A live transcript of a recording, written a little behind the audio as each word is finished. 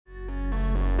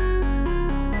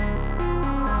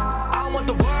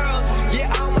want the world.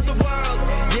 Yeah, I want the world.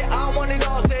 Yeah, I want it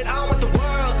all. Said I want the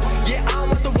world. Yeah, I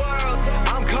want the world.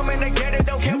 I'm coming to get it.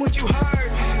 Don't care what you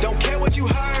heard. Don't care what you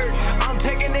heard. I'm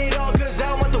taking it all cause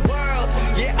I want the world.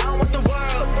 Yeah, I want the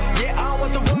world. Yeah, I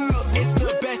want the world. It's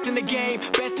the best in the game,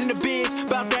 best in the biz.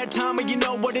 About that time and you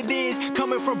know what it is.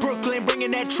 Coming from Brooklyn, bringing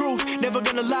that truth. Never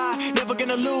gonna lie, never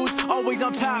gonna lose. Always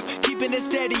on top, keeping it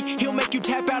steady. He'll make you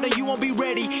tap out and you won't be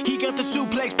ready. He got the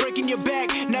suplex breaking your back.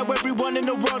 Now everyone in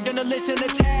the world gonna listen to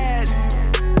Taz.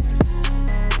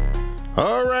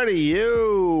 Alrighty,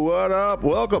 you. What up?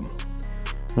 Welcome.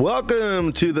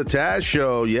 Welcome to the Taz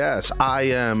Show. Yes, I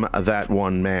am that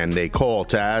one man they call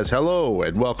Taz. Hello,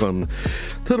 and welcome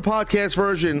to the podcast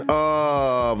version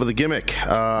of The Gimmick.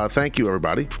 Thank you,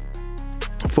 everybody,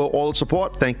 for all the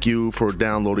support. Thank you for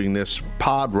downloading this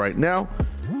pod right now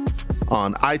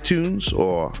on iTunes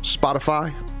or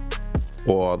Spotify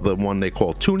or the one they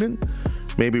call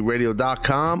TuneIn, maybe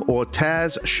radio.com or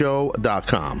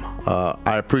tazshow.com.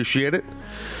 I appreciate it.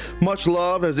 Much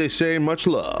love, as they say, much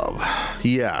love.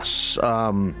 Yes,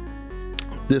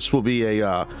 this will be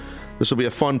a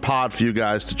fun pod for you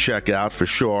guys to check out for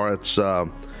sure. It's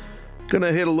gonna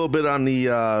hit a little bit on the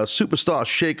SuperStar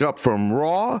shakeup from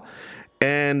Raw,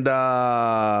 and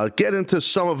get into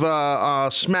some of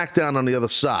SmackDown on the other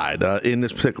side in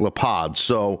this particular pod.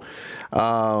 So,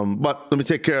 but let me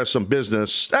take care of some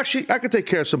business. Actually, I could take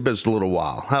care of some business in a little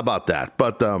while. How about that?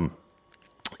 But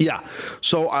yeah,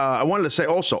 so I wanted to say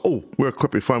also, real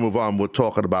quick before I move on, we're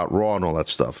talking about Raw and all that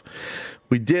stuff.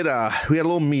 We had a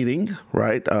little meeting,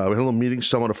 right? We had a little meeting,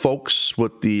 some of the folks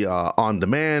with the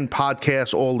on-demand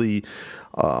podcast, all the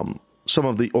some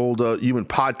of the older human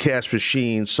podcast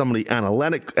machines, some of the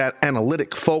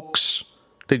analytic folks.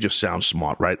 They just sound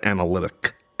smart, right?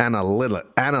 Analytics.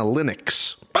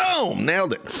 Boom,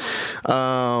 nailed it.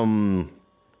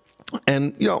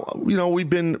 And you know, we've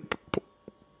been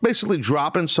basically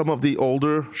dropping some of the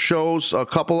older shows, a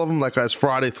couple of them, like as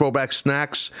Friday Throwback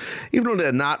Snacks, even though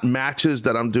they're not matches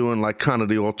that I'm doing like kind of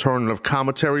the alternative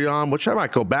commentary on, which I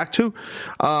might go back to.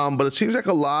 But it seems like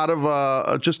a lot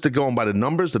of, just to going by the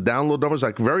numbers, the download numbers,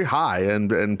 like very high,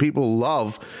 and people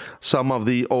love some of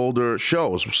the older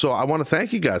shows. So I want to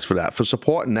thank you guys for that, for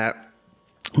supporting that.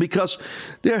 Because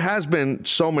there has been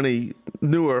so many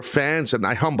newer fans, and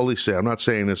I humbly say, I'm not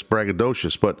saying this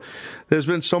braggadocious, but there's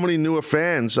been so many newer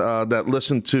fans that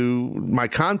listen to my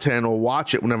content or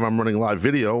watch it whenever I'm running live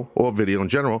video or video in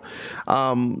general,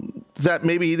 that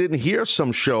maybe you didn't hear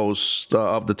some shows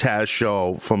of the Taz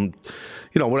Show from,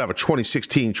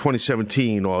 2016,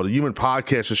 2017, or the Human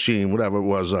Podcast Machine, whatever it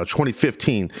was,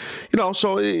 2015.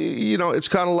 So, it's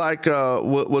kind of like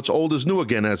what's old is new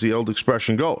again, as the old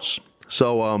expression goes.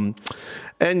 So,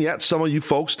 and yet some of you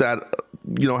folks that,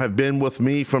 have been with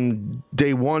me from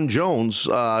day one, Jones,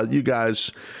 you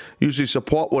guys usually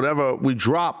support whatever we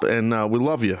drop, and we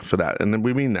love you for that. And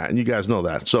we mean that, and you guys know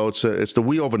that. So it's the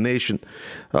We Over Nation,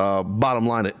 bottom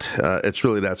line it's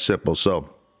really that simple. So,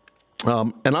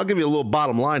 and I'll give you a little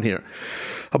bottom line here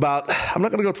about, I'm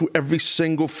not going to go through every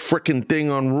single freaking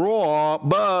thing on Raw,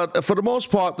 but for the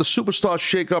most part, the SuperStar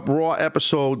Shake-Up Raw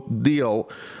episode deal,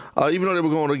 even though they were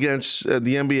going against the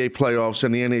NBA playoffs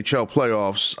and the NHL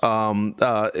playoffs,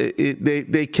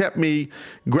 they kept me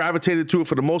gravitated to it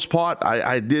for the most part.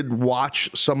 I did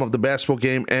watch some of the basketball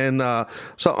game and the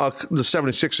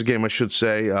 76er game, I should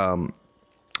say.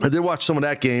 I did watch some of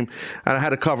that game, and I had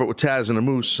to cover it with Taz and the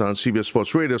Moose on CBS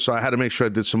Sports Radio, so I had to make sure I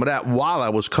did some of that while I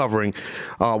was covering,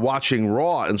 watching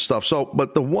Raw and stuff. So,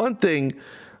 but the one thing,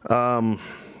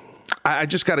 I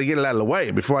just got to get it out of the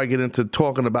way before I get into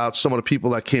talking about some of the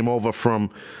people that came over from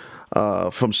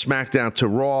SmackDown to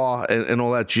Raw and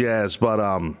all that jazz. But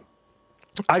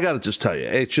I got to just tell you,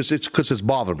 it's because it's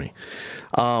bothered me.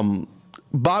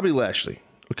 Bobby Lashley,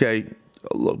 okay.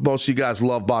 Look, most of you guys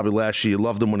love Bobby Lashley. You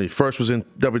loved him when he first was in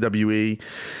WWE.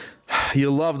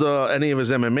 You loved any of his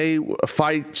MMA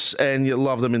fights, and you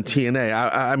loved him in TNA.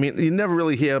 I mean, you never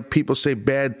really hear people say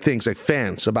bad things, like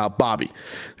fans, about Bobby.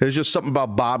 There's just something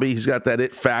about Bobby. He's got that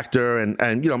it factor,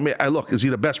 and look, is he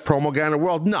the best promo guy in the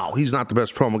world? No, he's not the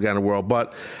best promo guy in the world,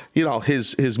 but,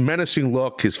 his menacing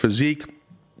look, his physique,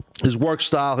 his work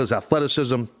style, his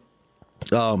athleticism,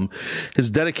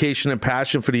 his dedication and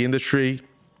passion for the industry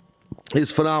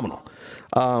is phenomenal.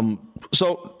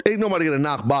 So ain't nobody gonna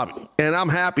knock Bobby, and I'm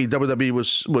happy WWE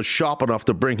was sharp enough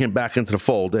to bring him back into the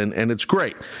fold, and it's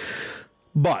great.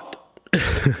 But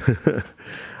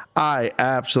I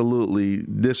absolutely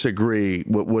disagree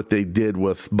with what they did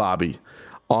with Bobby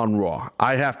on Raw.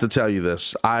 I have to tell you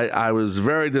this. I was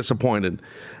very disappointed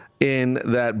in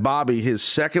that Bobby, his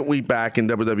second week back in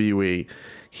WWE,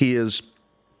 he is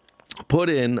put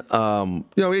in,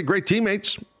 he had great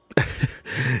teammates.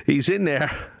 He's in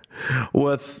there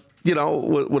with, in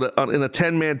a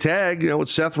 10-man tag, with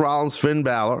Seth Rollins, Finn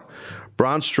Balor,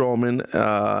 Braun Strowman,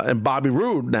 and Bobby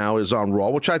Roode now is on Raw,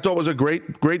 which I thought was a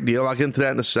great deal. I'll get into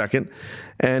that in a second.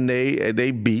 And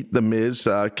they beat The Miz,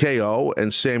 KO,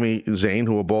 and Sami Zayn,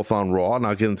 who are both on Raw, and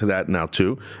I'll get into that now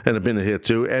too, and have been here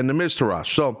too, and The Miz Taraj.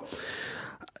 So,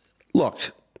 look,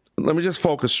 let me just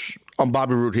focus on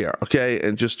Bobby Roode here, okay?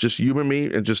 And just humor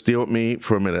me and just deal with me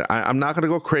for a minute. I'm not going to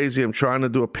go crazy. I'm trying to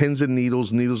do a pins and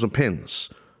needles and pins.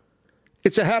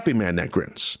 It's a happy man that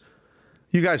grins.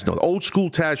 You guys know, old school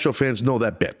Taz Show fans know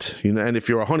that bit, and if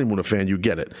you're a Honeymooner fan, you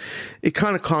get it. It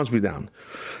kind of calms me down.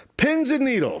 Pins and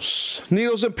needles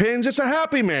and pins, it's a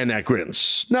happy man that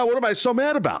grins. Now, what am I so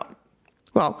mad about?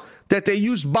 Well, that they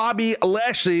used Bobby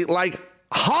Lashley like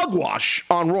hogwash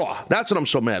on Raw. That's what I'm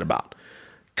so mad about.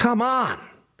 Come on,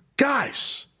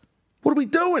 guys, what are we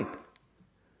doing?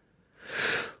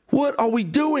 What are we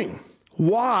doing?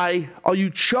 Why are you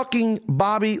chucking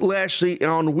Bobby Lashley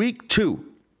on week 2?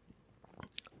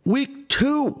 Week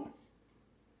 2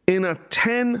 in a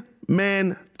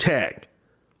 10-man tag.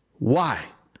 Why?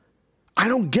 I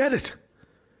don't get it.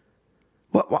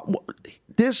 What?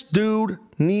 This dude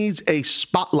needs a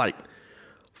spotlight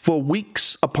for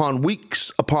weeks upon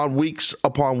weeks upon weeks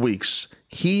upon weeks.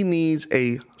 He needs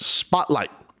a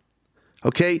spotlight.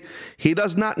 Okay? He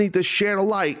does not need to share the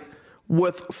light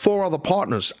with 4 other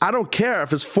partners. I don't care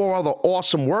if it's 4 other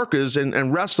awesome workers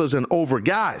and wrestlers and over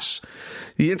guys.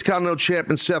 The Intercontinental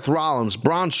Champion Seth Rollins,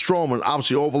 Braun Strowman,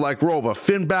 obviously over like Rover,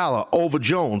 Finn Balor, over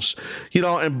Jones,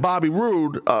 and Bobby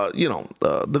Roode,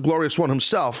 the glorious one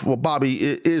himself. Well, Bobby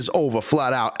is over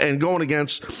flat out and going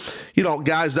against,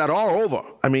 guys that are over.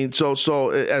 I mean, so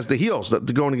as the heels,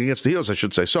 going against the heels, I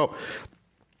should say. So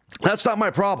that's not my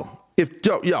problem. If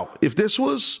this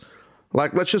was,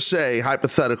 like, let's just say,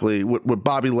 hypothetically, with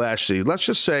Bobby Lashley, let's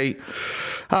just say,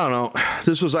 I don't know,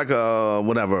 this was like 4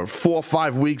 or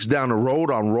 5 weeks down the road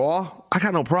on Raw, I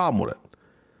got no problem with it.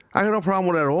 I got no problem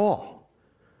with it at all.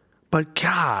 But,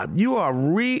 God, you are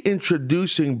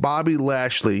reintroducing Bobby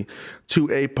Lashley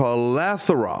to a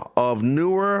plethora of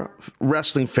newer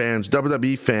wrestling fans,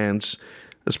 WWE fans,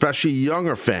 especially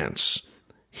younger fans.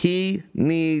 He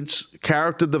needs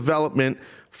character development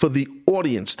for the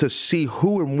audience to see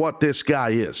who and what this guy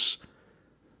is.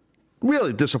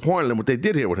 Really disappointed in what they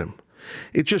did here with him.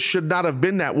 It just should not have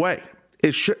been that way.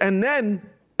 It should, and then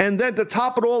to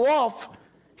top it all off,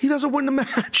 he doesn't win the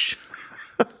match.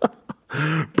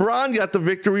 Braun got the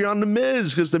victory on The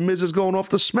Miz because The Miz is going off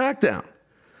to SmackDown.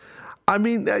 I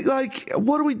mean, like,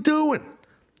 what are we doing?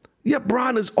 Yeah,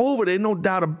 Braun is over there, no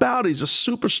doubt about it. He's a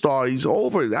superstar. He's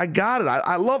over it. I got it.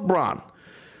 I love Braun.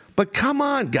 But come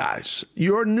on, guys.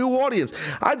 You're a new audience.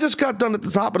 I just got done at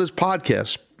the top of this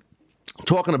podcast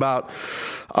talking about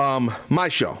my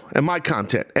show and my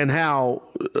content and how,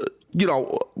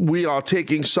 we are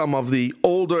taking some of the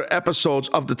older episodes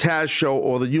of the Taz Show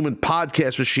or the Human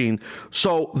Podcast Machine.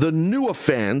 So the newer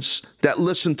fans that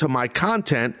listen to my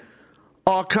content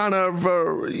are kind of,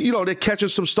 they're catching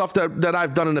some stuff that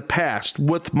I've done in the past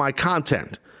with my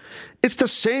content. It's the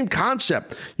same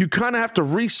concept. You kind of have to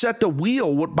reset the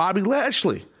wheel with Bobby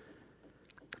Lashley.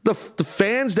 The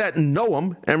fans that know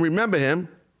him and remember him,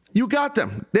 you got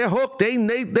them. They're hooked. They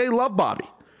love Bobby.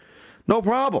 No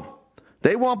problem.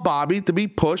 They want Bobby to be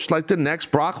pushed like the next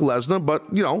Brock Lesnar,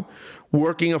 but,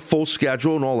 working a full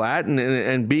schedule and all that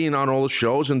and being on all the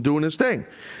shows and doing his thing.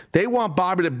 They want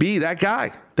Bobby to be that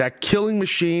guy, that killing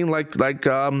machine like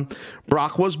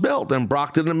Brock was built. And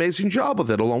Brock did an amazing job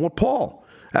with it along with Paul.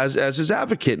 As his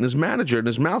advocate and his manager and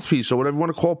his mouthpiece or whatever you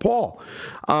want to call Paul.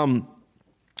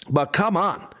 But come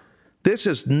on. This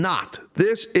is not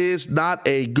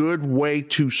a good way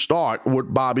to start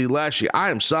with Bobby Lashley.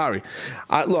 I am sorry.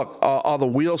 Look, are the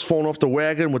wheels falling off the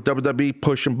wagon with WWE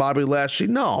pushing Bobby Lashley?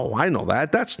 No, I know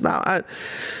that. That's not...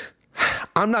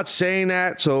 I'm not saying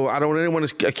that, so I don't want anyone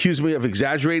to accuse me of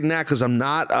exaggerating that because I'm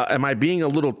not. Am I being a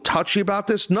little touchy about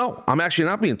this? No, I'm actually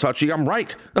not being touchy. I'm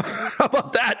right. How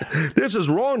about that? This is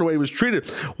wrong the way he was treated.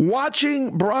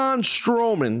 Watching Braun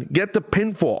Strowman get the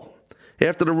pinfall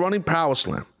after the running power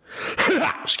slam,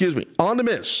 excuse me, on The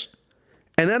Miz,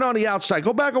 and then on the outside,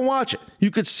 go back and watch it.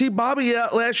 You could see Bobby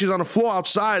Lashley's on the floor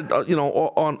outside,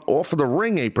 off of the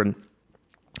ring apron,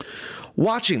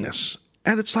 watching this,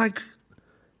 and it's like,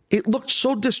 it looked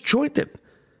so disjointed.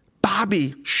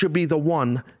 Bobby should be the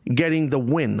one getting the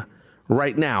win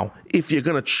right now if you're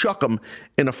going to chuck him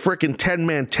in a freaking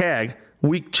 10-man tag.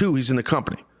 Week 2, he's in the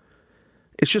company.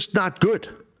 It's just not good.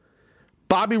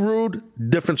 Bobby Roode,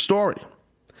 different story.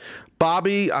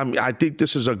 Bobby, I think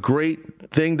this is a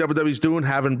great thing WWE's doing,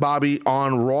 having Bobby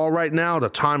on Raw right now. The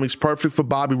timing's perfect for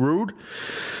Bobby Roode.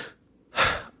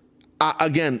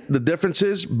 Again, the difference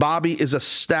is Bobby is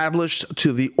established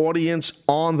to the audience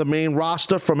on the main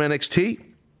roster from NXT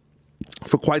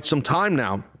for quite some time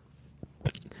now.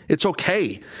 It's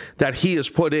okay that he has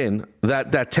put in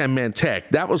that 10-man tag.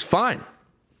 That was fine.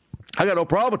 I got no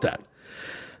problem with that.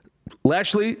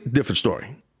 Lashley, different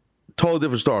story. Totally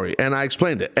different story. And I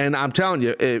explained it. And I'm telling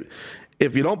you,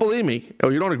 if you don't believe me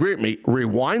or you don't agree with me,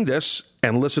 rewind this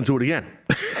and listen to it again.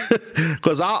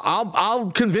 Because I'll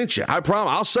convince you. I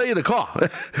promise. I'll say it in the car.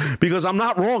 Because I'm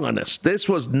not wrong on this. This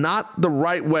was not the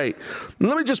right way.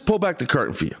 Let me just pull back the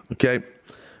curtain for you, okay?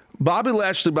 Bobby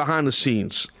Lashley behind the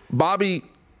scenes. Bobby,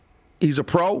 he's a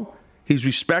pro. He's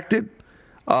respected.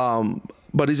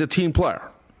 But he's a team player.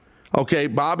 Okay,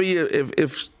 Bobby,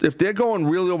 if they're going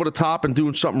really over the top and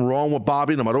doing something wrong with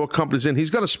Bobby, no matter what company's in, he's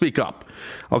going to speak up.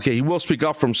 Okay, he will speak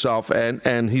up for himself,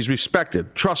 and he's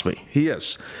respected. Trust me, he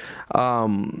is.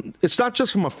 It's not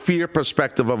just from a fear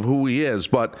perspective of who he is,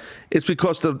 but it's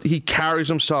because he carries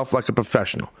himself like a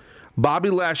professional. Bobby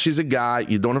Lashley's a guy,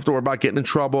 you don't have to worry about getting in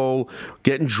trouble,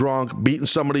 getting drunk, beating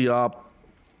somebody up,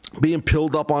 being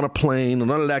pilled up on a plane,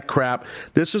 none of that crap.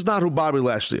 This is not who Bobby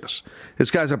Lashley is.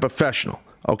 This guy's a professional.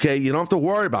 Okay, you don't have to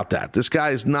worry about that. This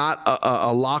guy is not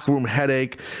a locker room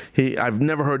headache. I've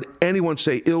never heard anyone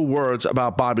say ill words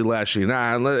about Bobby Lashley.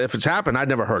 Now, if it's happened, I've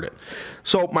never heard it.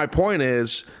 So my point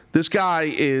is, this guy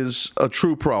is a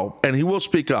true pro, and he will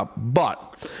speak up.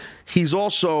 But he's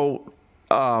also,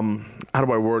 how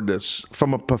do I word this?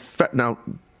 Now,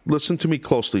 listen to me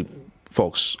closely,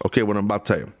 folks. Okay, what I'm about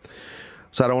to tell you.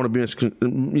 So I don't want to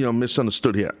be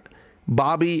misunderstood here.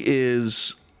 Bobby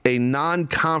is a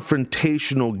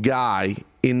non-confrontational guy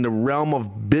in the realm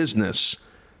of business.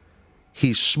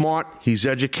 He's smart, he's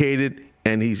educated,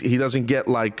 and he doesn't get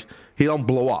he don't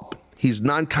blow up. He's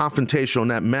non-confrontational in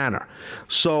that manner.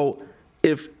 So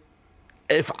if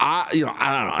I don't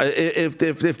know,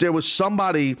 if there was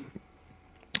somebody,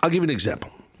 I'll give you an example.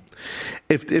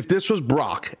 If this was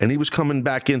Brock and he was coming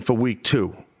back in for week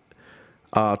 2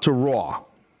 to Raw,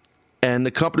 and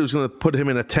the company was going to put him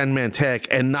in a 10-man tag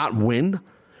and not win,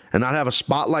 and not have a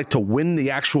spotlight to win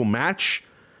the actual match,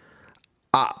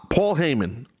 Paul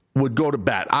Heyman would go to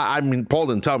bat. I mean, Paul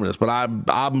didn't tell me this, but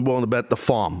I'm willing to bet the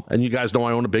farm. And you guys know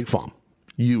I own a big farm.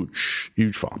 Huge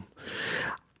farm.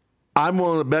 I'm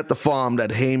willing to bet the farm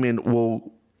that Heyman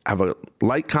will have a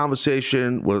light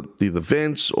conversation with either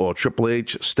Vince or Triple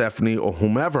H, Stephanie, or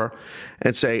whomever,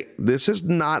 and say, this is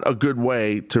not a good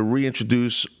way to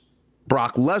reintroduce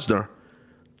Brock Lesnar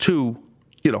to,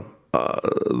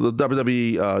 the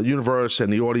WWE universe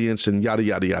and the audience and yada,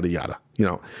 yada, yada, yada.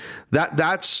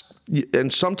 That's,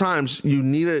 and sometimes you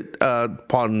need it,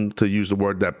 pardon to use the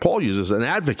word that Paul uses, an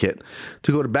advocate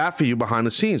to go to bat for you behind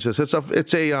the scenes. As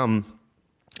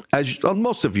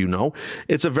most of you know,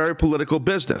 it's a very political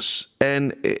business.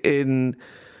 And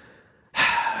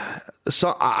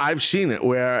so I've seen it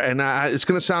where, and it's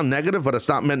going to sound negative, but it's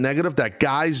not meant negative, that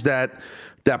guys that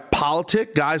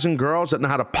politic, guys and girls that know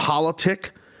how to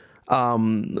politic,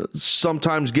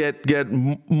 sometimes get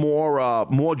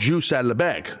more juice out of the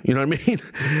bag. You know what I mean?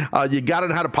 You got to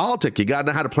know how to politic. You got to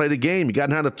know how to play the game. You got to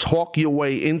know how to talk your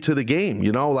way into the game.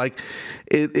 It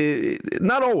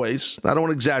not always. I don't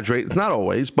want to exaggerate. It's not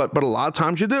always, but a lot of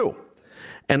times you do.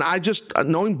 And I just,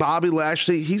 knowing Bobby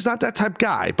Lashley, he's not that type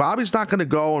guy. Bobby's not going to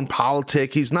go and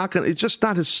politic. He's not going to, it's just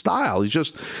not his style. He's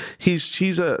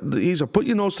a put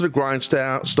your nose to the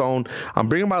grindstone. I'm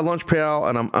bringing my lunch pail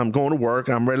and I'm going to work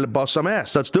and I'm ready to bust some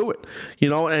ass. Let's do it.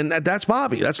 And that's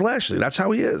Bobby. That's Lashley. That's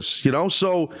how he is,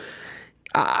 so,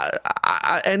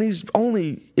 and he's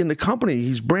only in the company.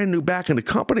 He's brand new back in the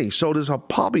company. So there's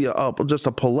probably just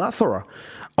a plethora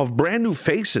of brand new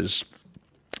faces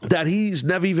that he's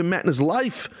never even met in his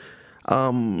life,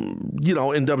 in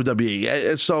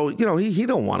WWE. So, he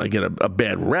don't want to get a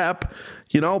bad rep,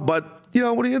 but, what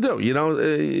are you going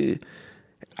to do?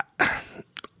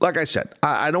 Like I said,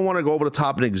 I don't want to go over the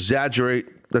top and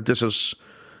exaggerate that this is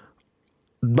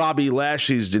Bobby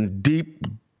Lashley's in deep,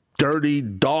 dirty,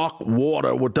 dark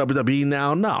water with WWE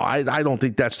now. No, I don't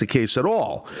think that's the case at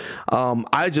all.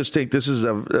 I just think this was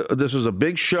a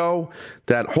big show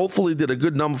that hopefully did a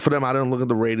good number for them. I didn't look at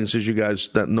the ratings, as you guys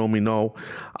that know me know.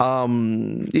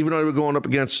 Even though they were going up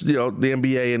against the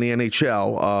NBA and the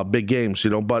NHL, big games,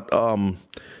 but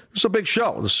it's a big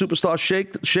show. The SuperStar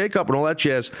shake up and all that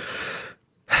jazz.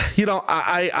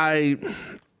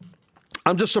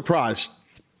 I'm just surprised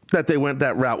that they went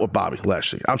that route with Bobby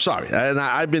Lashley. I'm sorry. And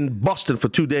I've been busting for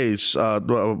 2 days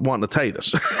wanting to tell you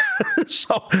this.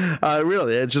 So,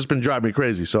 really, it's just been driving me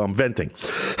crazy. So I'm venting.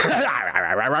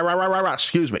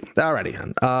 Excuse me.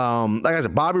 Alrighty. Like I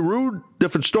said, Bobby Roode,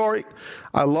 different story.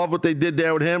 I love what they did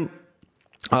there with him.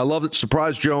 I love it.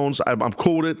 Surprise Jones. I'm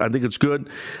cool with it. I think it's good.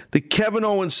 The Kevin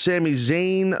Owens, Sami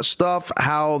Zayn stuff,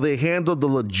 how they handled the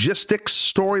logistics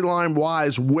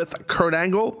storyline-wise with Kurt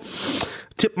Angle.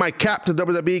 Tip my cap to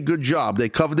WWE. Good job. They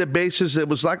covered their bases. It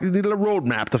was like they needed a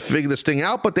roadmap to figure this thing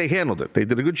out, but they handled it. They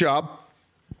did a good job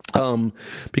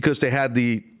because they had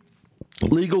the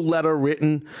legal letter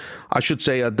written, I should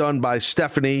say, done by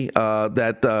Stephanie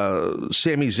that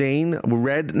Sami Zayn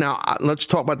read. Now, let's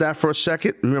talk about that for a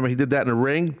second. Remember, he did that in the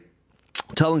ring,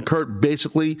 telling Kurt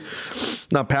basically,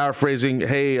 not paraphrasing,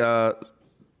 hey,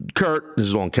 Kurt, this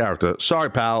is all in character, sorry,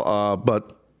 pal,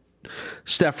 but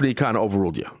Stephanie kind of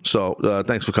overruled you. So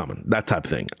thanks for coming, that type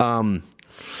of thing.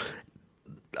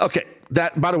 Okay.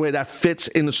 That, by the way, that fits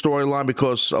in the storyline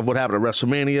because of what happened at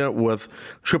WrestleMania with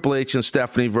Triple H and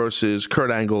Stephanie versus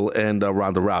Kurt Angle and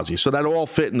Ronda Rousey. So that all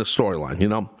fit in the storyline, you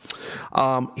know.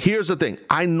 Here's the thing.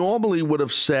 I normally would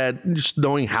have said, just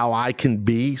knowing how I can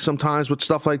be sometimes with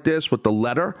stuff like this, with the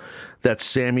letter that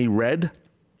Sammy read.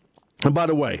 And by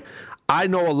the way, I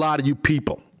know a lot of you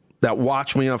people that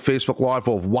watch me on Facebook Live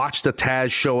or have watched the Taz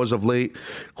show as of late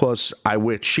because I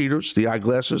wear cheaters, the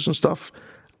eyeglasses and stuff.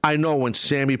 I know when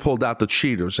Sammy pulled out the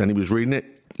cheaters and he was reading it,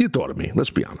 you thought of me. Let's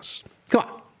be honest. Come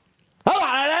on.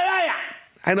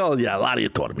 I know, yeah, a lot of you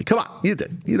thought of me. Come on, you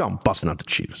did. You know I'm busting out the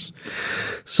cheaters.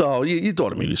 So you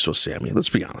thought of me when you saw Sammy. Let's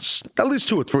be honest. At least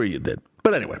 2 or 3 you did.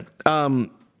 But anyway,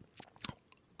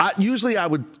 usually I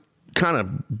would kind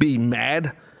of be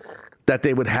mad that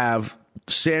they would have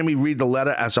Sammy read the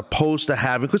letter as opposed to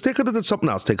having, because they could have done something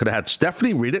else. They could have had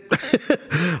Stephanie read it,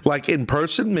 like in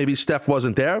person. Maybe Steph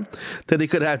wasn't there. Then they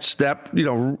could have had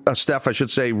Steph, I should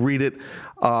say, read it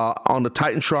on the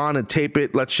Titantron and tape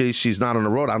it. Let's say she's not on the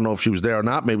road. I don't know if she was there or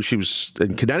not. Maybe she was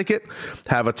in Connecticut.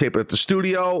 Have her tape it at the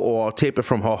studio or tape it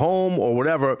from her home or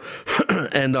whatever,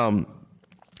 and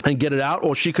get it out.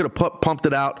 Or she could have pumped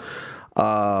it out.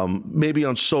 Maybe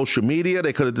on social media,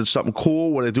 they could have did something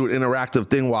cool where they do an interactive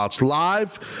thing while it's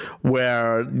live,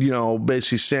 where,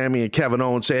 basically Sammy and Kevin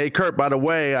Owens say, hey, Kurt, by the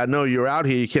way, I know you're out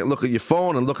here. You can't look at your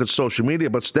phone and look at social media,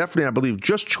 but Stephanie, I believe,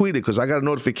 just tweeted because I got a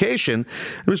notification.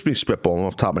 It was me spitballing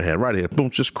off the top of my head right here. Boom,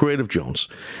 just Creative Jones.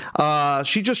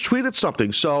 She just tweeted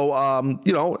something. So,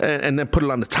 and then put it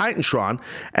on the Titantron,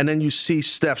 and then you see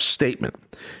Steph's statement.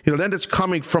 Then it's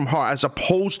coming from her as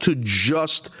opposed to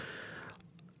just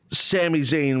Sami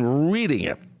Zayn reading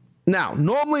it. Now,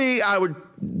 normally I would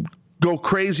go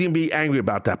crazy and be angry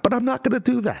about that, but I'm not going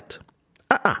to do that.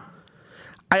 I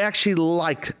actually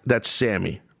liked that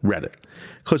Sammy read it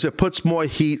because it puts more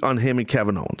heat on him and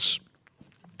Kevin Owens.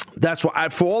 That's why,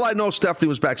 for all I know, Stephanie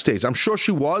was backstage. I'm sure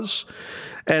she was,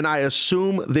 and I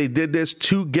assume they did this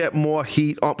to get more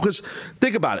heat on. Because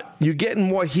think about it, you're getting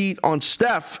more heat on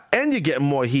Steph, and you're getting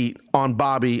more heat on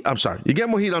Bobby. I'm sorry, you're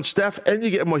getting more heat on Steph, and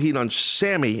you're getting more heat on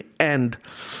Sammy. And did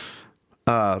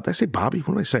I say Bobby?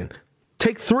 What am I saying?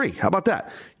 Take 3. How about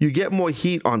that? You get more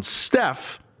heat on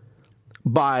Steph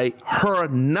by her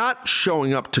not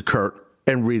showing up to Kurt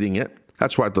and reading it.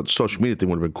 That's why I thought the social media thing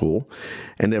would have been cool.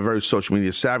 And they're very social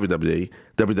media savvy,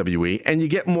 WWE. And you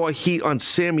get more heat on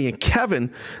Sammy and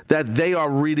Kevin that they are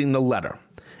reading the letter.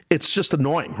 It's just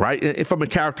annoying, right? If from a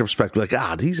character perspective,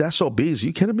 like, these SOBs, are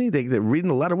you kidding me? They're reading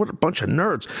the letter? What a bunch of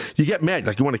nerds. You get mad,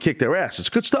 like you want to kick their ass. It's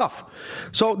good stuff.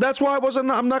 So that's why I'm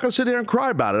not going to sit here and cry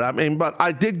about it. But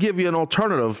I did give you an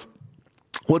alternative,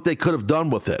 what they could have done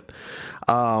with it.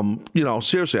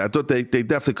 Seriously, I thought they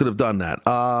definitely could have done that.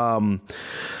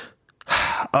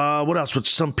 What else? With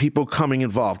some people coming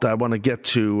involved, I want to get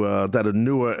to that are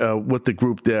newer with the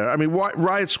group there.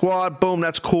 Riot Squad, boom,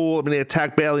 that's cool. They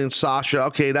attacked Bayley and Sasha.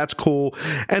 Okay, that's cool.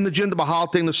 And the Jinder Mahal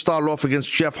thing that started off against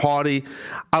Jeff Hardy.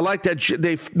 I like that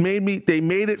they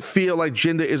made it feel like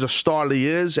Jinder is a star that he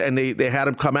is, and they had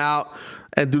him come out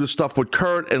and do the stuff with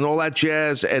Kurt and all that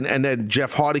jazz, and then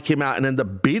Jeff Hardy came out and ended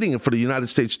up beating him for the United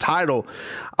States title.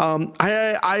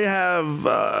 I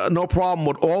have no problem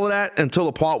with all of that until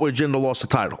the part where Jinder lost the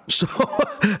title. So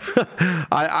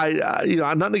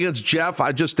I'm nothing against Jeff.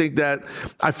 I just think that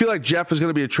I feel like Jeff is going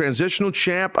to be a transitional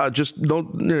champ.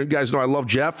 You guys know I love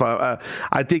Jeff.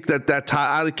 I think that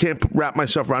I can't wrap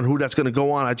myself around who that's going to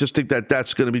go on. I just think that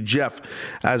that's going to be Jeff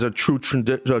as a true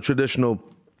traditional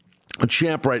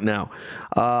champ right now.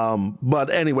 But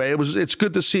anyway, it's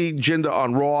good to see Jinder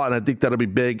on Raw, and I think that'll be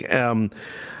big.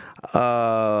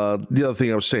 The other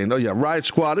thing I was saying, Riot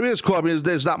Squad. I mean, it's cool. I mean,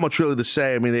 there's not much really to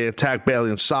say. I mean, they attacked Bayley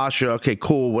and Sasha. Okay,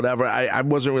 cool, whatever. I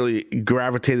wasn't really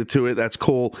gravitated to it. That's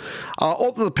cool.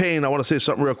 Authors of Pain, I want to say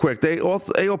something real quick.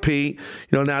 AOP,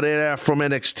 now they're from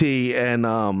NXT, and,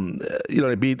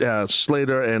 they beat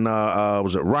Slater and,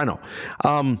 was it Rhino?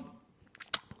 I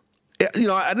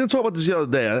didn't talk about this the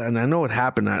other day, and I know it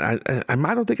happened. I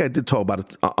don't think I did talk about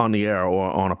it on the air or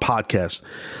on a podcast.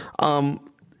 Come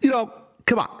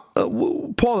on.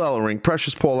 Paul Ellering,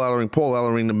 precious Paul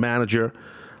Ellering, the manager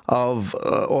of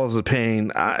Authors of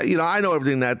Pain. I know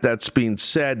everything that's being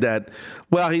said, that,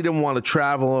 well, he didn't want to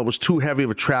travel. It was too heavy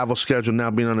of a travel schedule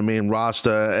now being on the main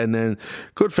roster. And then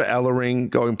good for Ellering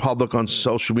going public on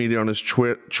social media on his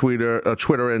Twitter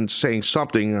and saying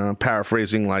something,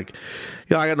 paraphrasing like,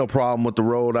 I got no problem with the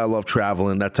road. I love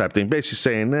traveling, that type of thing. Basically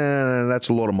saying, that's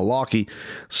a load of malarkey.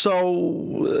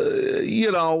 So,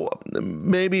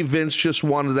 maybe Vince just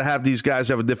wanted to have these guys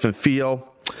have a different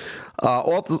feel.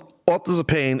 Authors of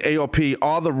Pain, AOP,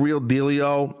 are the real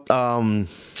dealio.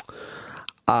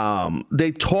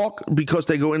 They talk because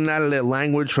they go in and out of their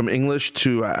language from English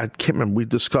to, I can't remember, we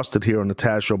discussed it here on the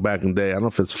Taz show back in the day. I don't know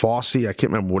if it's Farsi. I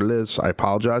can't remember what it is. I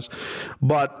apologize.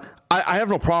 But I have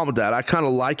no problem with that. I kind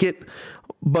of like it.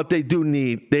 But they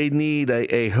need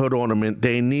a hood ornament.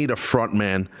 They need a front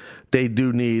man. They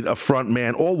do need a front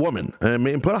man or woman. I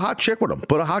mean, put a hot chick with them.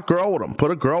 Put a hot girl with them. Put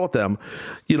a girl with them,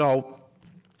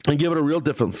 and give it a real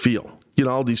different feel.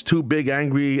 These two big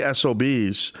angry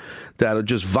SOBs that are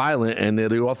just violent, and they're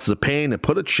the Authors of Pain, and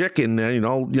put a chick in there,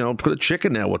 put a chick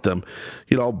in there with them,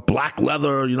 black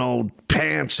leather,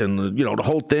 pants and, the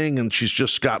whole thing. And she's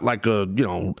just got like a,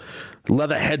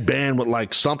 leather headband with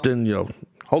like something,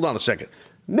 hold on a second.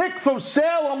 Nick from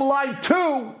Salem, line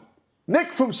 2.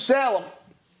 Nick from Salem.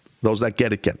 Those that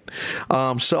get it, get it.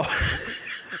 So...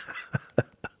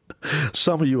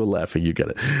 Some of you are laughing. You get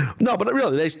it. No, but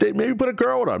really, they maybe put a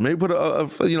girl with her. Maybe put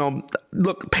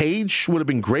look, Paige would have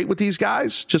been great with these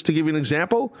guys. Just to give you an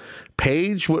example,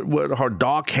 Paige with her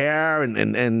dark hair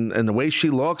and the way she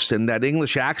looks and that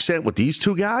English accent with these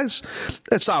two guys,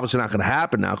 that's obviously not going to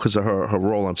happen now because of her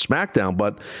role on SmackDown.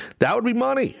 But that would be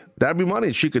money. That'd be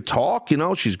money. She could talk.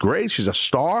 She's great. She's a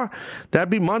star.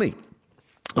 That'd be money.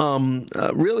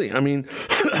 Really, I mean,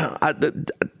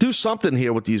 do something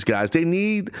here with these guys. They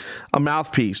need a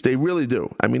mouthpiece. They really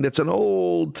do. I mean, it's an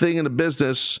old thing in the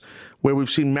business where we've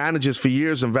seen managers for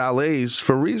years and valets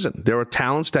for a reason. There are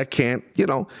talents that can't get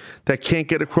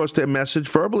across their message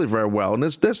verbally very well. And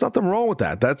there's nothing wrong with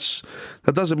that. That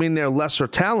doesn't mean they're lesser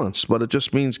talents, but it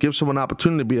just means give someone an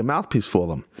opportunity to be a mouthpiece for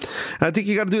them. And I think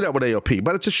you got to do that with AOP.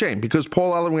 But it's a shame because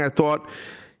Paul Ellering, I thought,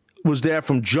 was there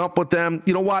from jump with them.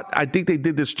 You know what? I think they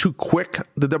did this too quick,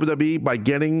 the WWE, by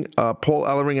getting Paul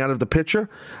Ellering out of the picture.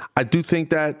 I do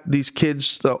think that these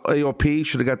kids, the AOP,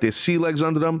 should have got their sea legs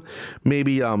under them.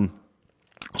 Maybe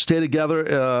stay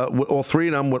together, all three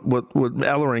of them, with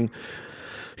Ellering,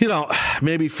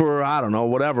 maybe for, I don't know,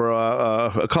 whatever,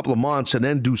 a couple of months, and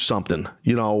then do something,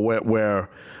 where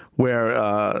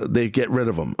they get rid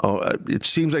of him. It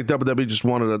seems like WWE just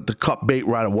wanted to cut bait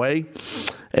right away.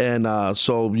 And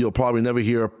so you'll probably never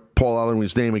hear Paul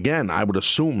Ellering's name again. I would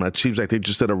assume it seems like they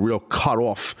just did a real cut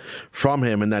off from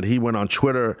him, and that he went on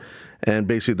Twitter and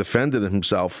basically defended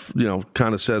himself.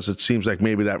 Kind of says it seems like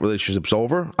maybe that relationship's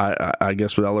over. I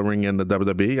guess with Ellering and the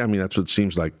WWE. I mean, that's what it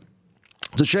seems like.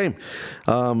 It's a shame.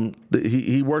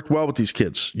 He worked well with these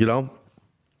kids,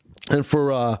 And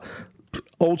for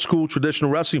old school traditional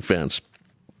wrestling fans,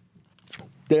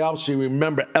 they obviously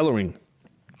remember Ellering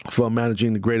for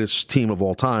managing the greatest team of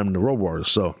all time, the Road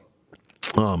Warriors. So,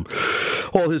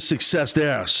 all his success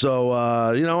there.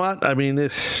 So, you know what? I mean,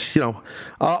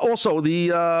 also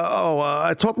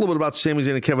I talked a little bit about Sami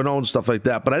Zayn and Kevin Owens, stuff like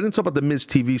that, but I didn't talk about the Miz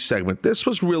TV segment. This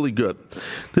was really good.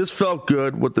 This felt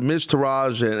good with the Miz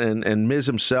Taraj and Miz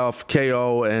himself,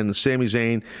 KO and Sami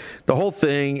Zayn, the whole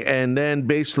thing, and then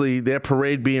basically their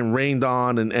parade being rained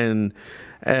on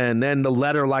and then the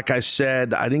letter, like I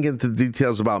said, I didn't get into the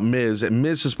details about Miz. And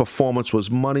Miz's performance was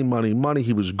money, money, money.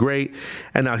 He was great.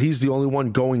 And now he's the only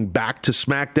one going back to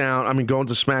SmackDown. I mean, going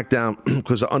to SmackDown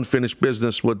because of unfinished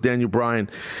business with Daniel Bryan.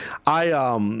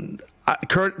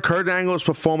 Kurt Angle's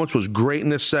performance was great in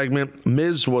this segment.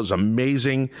 Miz was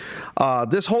amazing.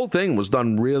 This whole thing was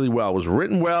done really well. It was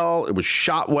written well. It was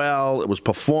shot well. It was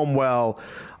performed well.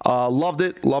 Loved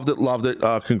it.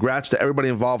 Congrats to everybody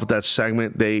involved with that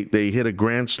segment. They hit a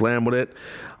grand slam with it.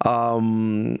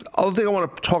 Other thing I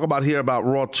want to talk about here about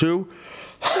Raw 2,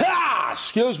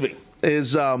 excuse me,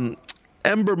 is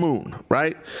Ember Moon,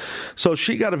 right? So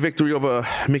she got a victory over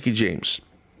Mickie James.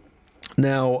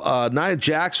 Now, Nia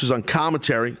Jax was on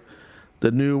commentary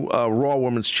the new Raw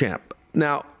Women's Champ.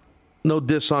 Now, no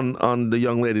diss on the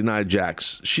young lady Nia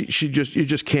Jax. You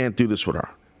just can't do this with her.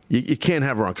 You can't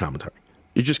have her on commentary.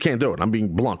 You just can't do it. I'm being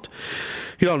blunt.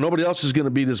 Nobody else is going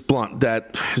to be this blunt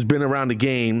that has been around the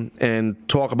game and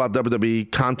talk about WWE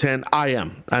content. I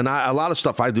am. And a lot of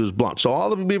stuff I do is blunt. So all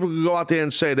the people can go out there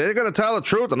and say they're going to tell the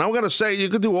truth. And I'm going to say you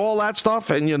can do all that stuff,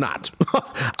 and you're not.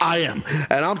 I am.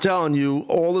 And I'm telling you,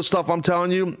 all the stuff I'm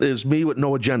telling you is me with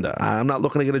no agenda. I'm not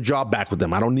looking to get a job back with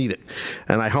them. I don't need it.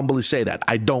 And I humbly say that.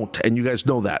 I don't. And you guys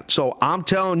know that. So I'm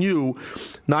telling you,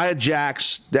 Nia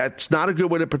Jax, that's not a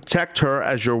good way to protect her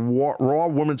as your Raw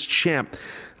Women's Champ.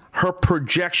 Her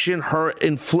projection, her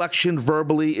inflection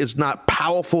verbally is not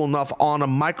powerful enough on a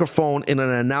microphone in an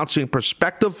announcing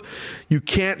perspective.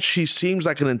 She seems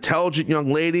like an intelligent young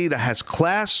lady that has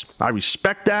class. I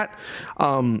respect that.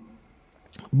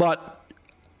 But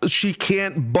she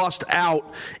can't bust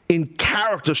out in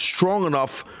character strong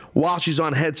enough while she's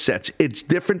on headsets. It's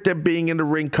different than being in the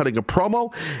ring cutting a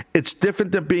promo. It's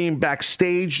different than being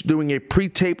backstage doing a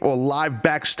pre-tape or live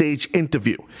backstage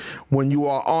interview. When you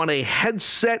are on a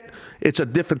headset, it's a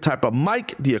different type of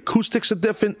mic. The acoustics are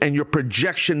different, and your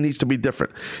projection needs to be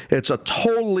different. It's a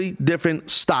totally different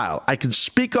style. I can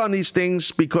speak on these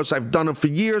things because I've done them for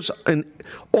years, and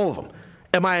all of them.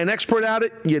 Am I an expert at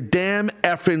it? You're damn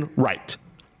effing right.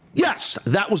 Yes,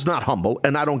 that was not humble,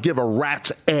 and I don't give a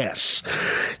rat's ass.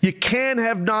 You can't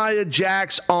have Nia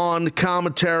Jax on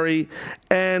commentary,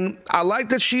 and I like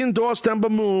that she endorsed Ember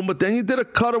Moon, but then you did a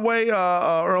cutaway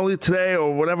earlier today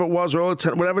or whatever it was,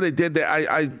 whatever they did there.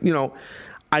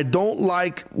 I don't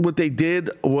like what they did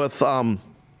with. Well,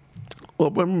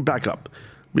 let me back up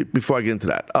before I get into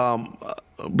that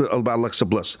about Alexa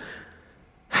Bliss.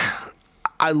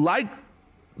 I like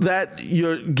that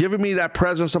you're giving me that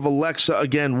presence of Alexa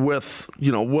again with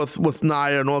Nia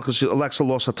and all, because Alexa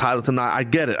lost her title to Nia. I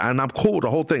get it, and I'm cool with the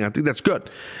whole thing. I think that's good.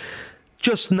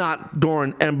 Just not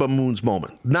during Ember Moon's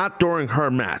moment. Not during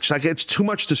her match. Like, it's too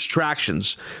much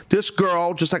distractions. This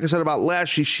girl, just like I said about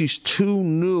Lashley, she's too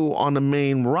new on the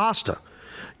main roster.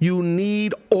 You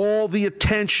need all the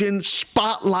attention,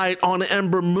 spotlight on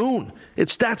Ember Moon.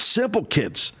 It's that simple,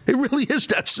 kids. It really is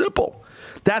that simple.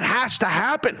 That has to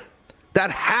happen. That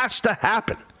has to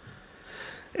happen.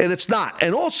 And it's not.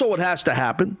 And also what has to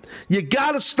happen, you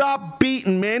got to stop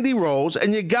beating Mandy Rose,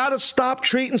 and you got to stop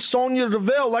treating Sonya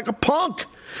Deville like a punk.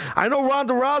 I know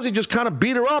Ronda Rousey just kind of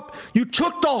beat her up. You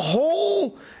took the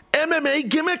whole MMA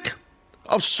gimmick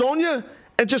of Sonya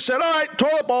and just said, all right,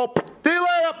 toilet bowl, see you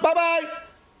later, bye-bye,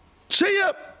 see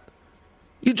ya.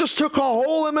 You just took her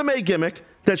whole MMA gimmick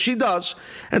that she does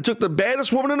and took the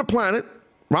baddest woman on the planet,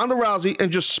 Ronda Rousey,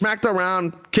 and just smacked her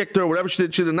around, kicked her, whatever she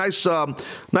did. She did a nice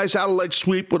out-of-leg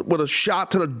sweep with a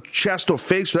shot to the chest or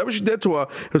face, whatever she did to her.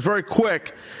 It was very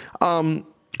quick.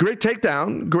 Great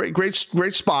takedown,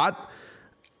 great spot.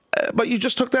 But you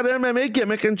just took that MMA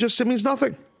gimmick and it means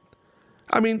nothing.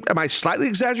 I mean, am I slightly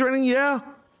exaggerating? Yeah.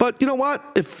 But you know what?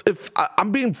 If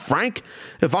I'm being frank,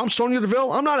 if I'm Sonya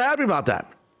Deville, I'm not happy about that.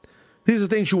 These are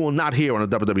things you will not hear on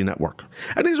the WWE Network.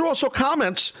 And these are also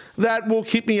comments that will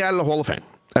keep me out of the Hall of Fame,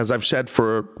 as I've said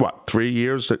for, 3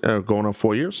 years, going on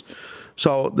 4 years.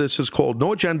 So this is called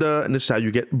No Agenda, and this is how you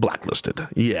get blacklisted.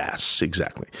 Yes,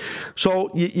 exactly.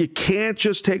 So you can't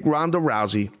just take Ronda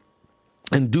Rousey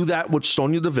and do that with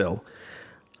Sonya Deville.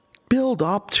 Build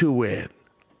up to it.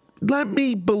 Let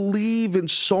me believe in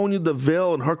Sonya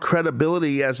Deville and her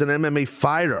credibility as an MMA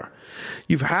fighter.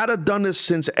 You've had her done this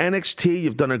since NXT.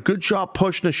 You've done a good job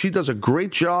pushing her. She does a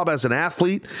great job as an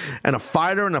athlete and a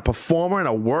fighter and a performer and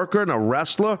a worker and a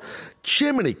wrestler.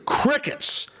 Jiminy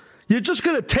crickets. You're just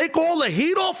going to take all the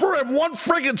heat off her in one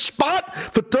friggin' spot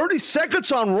for 30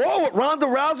 seconds on Raw with Ronda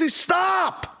Rousey?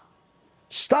 Stop.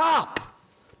 Stop.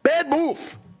 Bad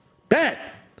move. Bad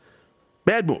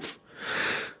move.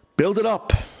 Build it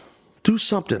up. Do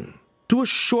something. Do a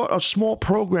small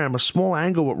program, a small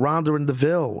angle with Ronda and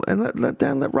Deville, and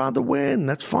let Ronda win.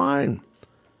 That's fine.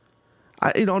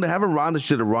 They're having Ronda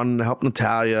should have run to help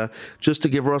Natalya just to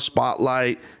give her a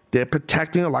spotlight. They're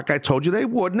protecting her like I told you they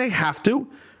would, and they have to,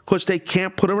 because they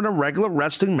can't put her in a regular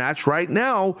wrestling match right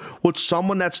now with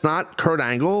someone that's not Kurt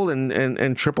Angle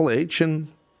and Triple H, and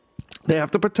they have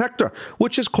to protect her,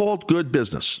 which is called good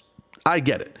business. I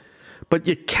get it. But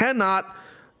you cannot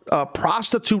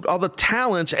prostitute other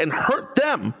talents and hurt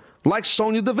them like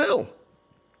Sonya Deville.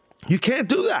 You can't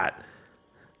do that.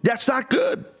 That's not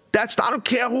good. I don't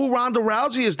care who Ronda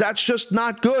Rousey is. That's just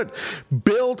not good.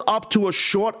 Build up to a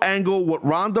short angle with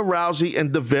Ronda Rousey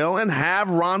and Deville and have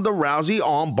Ronda Rousey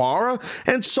arm bar her,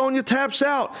 and Sonya taps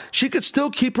out. She could still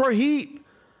keep her heat.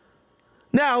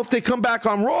 Now, if they come back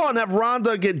on Raw and have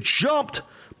Ronda get jumped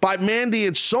by Mandy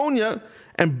and Sonya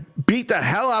and beat the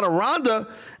hell out of Ronda,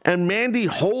 and Mandy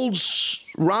holds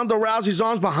Ronda Rousey's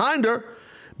arms behind her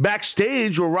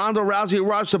backstage where Ronda Rousey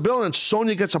arrives to the building and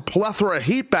Sonya gets a plethora of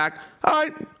heat back, all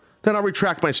right, then I'll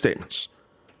retract my statements.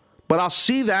 But I'll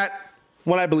see that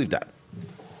when I believe that.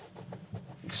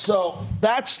 So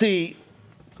that's the...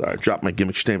 Sorry, I dropped my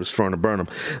gimmick statements for to burn them.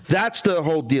 That's the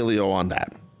whole dealio on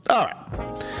that. All right.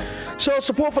 So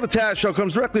support for the Taz Show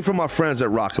comes directly from our friends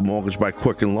at Rocket Mortgage by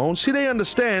Quicken Loans. See, they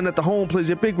understand that the home plays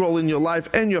a big role in your life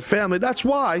and your family. That's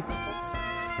why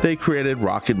they created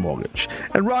Rocket Mortgage.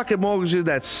 And Rocket Mortgage is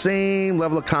that same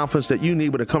level of confidence that you need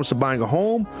when it comes to buying a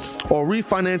home or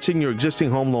refinancing your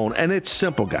existing home loan. And it's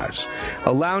simple, guys.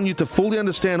 Allowing you to fully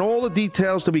understand all the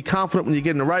details to be confident when you're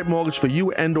getting the right mortgage for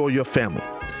you and or your family.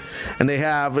 And they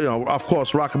have, of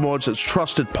course, Rocket Mortgage's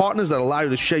trusted partners that allow you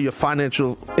to share your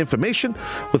financial information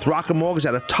with Rocket Mortgage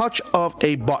at a touch of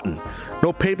a button.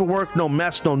 No paperwork, no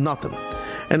mess, no nothing.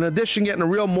 In addition, getting a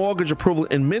real mortgage approval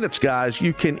in minutes, guys,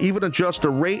 you can even adjust the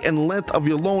rate and length of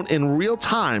your loan in real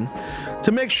time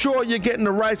to make sure you're getting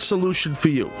the right solution for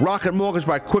you. Rocket Mortgage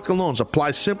by Quicken Loans.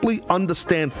 Apply simply,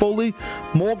 understand fully,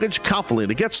 mortgage confidently.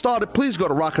 To get started, please go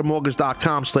to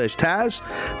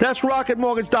rocketmortgage.com/Taz. That's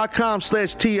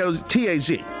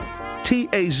rocketmortgage.com/TAZ.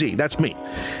 TAZ, that's me.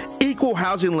 Equal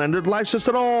housing lender, licensed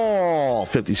in all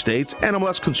 50 states.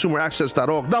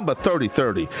 NMLSconsumeraccess.org, number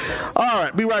 3030. All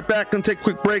right, be right back. Gonna take a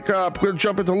quick break. We're going to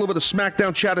jump into a little bit of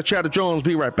SmackDown Chatter Jones.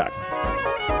 Be right back.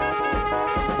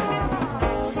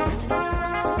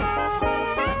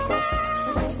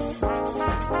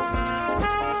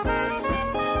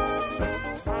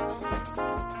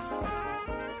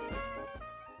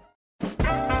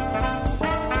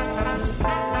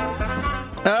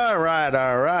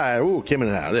 All right. Ooh, came in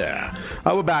and out. Yeah.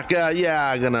 We're back.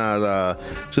 I'm going to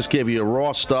just give you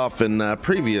raw stuff in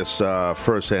previous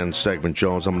first-hand segment,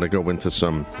 Jones. I'm going to go into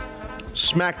some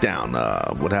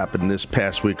SmackDown. What happened this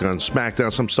past week on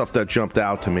SmackDown. Some stuff that jumped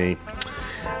out to me.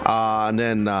 And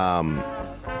then,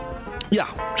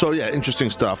 interesting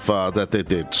stuff that they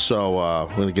did. So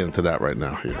I'm going to get into that right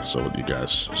now here. So with you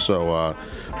guys. So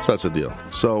that's the deal.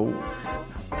 So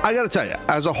I got to tell you,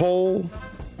 as a whole...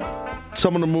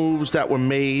 Some of the moves that were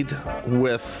made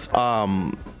with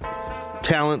talent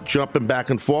jumping back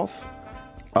and forth,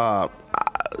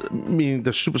 meaning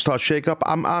the superstar shakeup,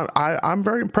 I'm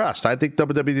very impressed. I think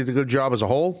WWE did a good job as a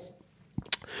whole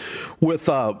with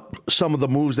some of the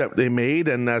moves that they made,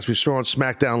 and as we saw on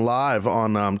SmackDown Live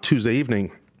on Tuesday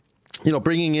evening,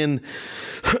 bringing in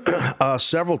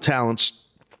several talents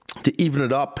to even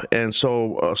it up, and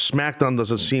so SmackDown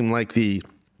doesn't seem like the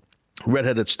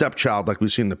redheaded stepchild like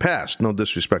we've seen in the past. No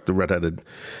disrespect to redheaded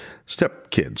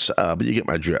stepkids, but you get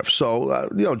my drift. So,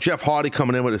 Jeff Hardy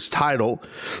coming in with his title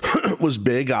was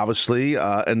big, obviously,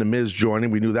 and The Miz joining.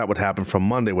 We knew that would happen from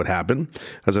Monday would happen,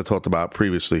 as I talked about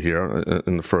previously here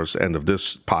in the first end of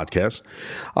this podcast.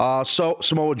 So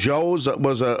Samoa Joe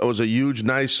was a huge,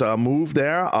 nice move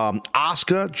there.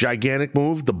 Asuka, gigantic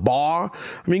move. The Bar.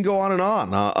 I mean, go on and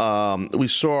on. We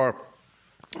saw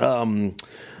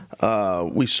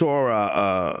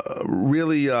a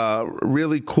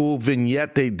really cool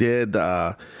vignette they did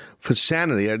for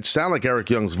Sanity. It sounded like Eric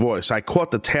Young's voice. I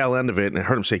caught the tail end of it and I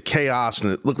heard him say chaos,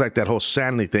 and it looked like that whole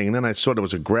Sanity thing. And then I saw there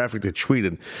was a graphic they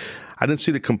tweeted. I didn't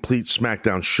see the complete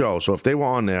SmackDown show, so if they were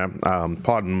on there,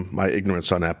 pardon my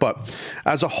ignorance on that. But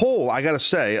as a whole, I got to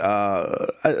say, I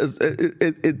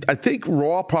think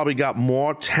Raw probably got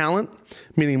more talent,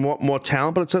 meaning more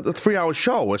talent, but it's a 3-hour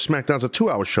show, where SmackDown's a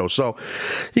 2-hour show. So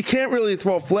you can't really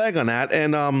throw a flag on that.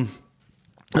 And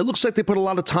it looks like they put a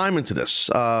lot of time into this.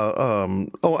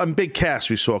 And Big Cass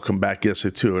we saw come back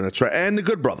yesterday too, and that's right. And the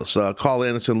Good Brothers, Carl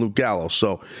Anderson, Luke Gallows.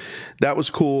 So that was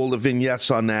cool. The vignettes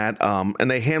on that,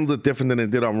 and they handled it different than they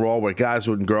did on Raw, where guys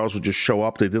and girls would just show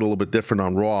up. They did a little bit different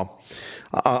on Raw,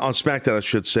 on SmackDown, I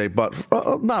should say, but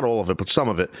not all of it, but some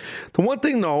of it. The one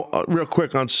thing though, real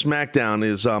quick on SmackDown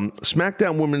is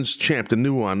SmackDown Women's Champ, the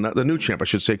new champ, I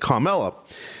should say, Carmella.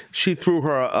 She threw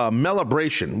her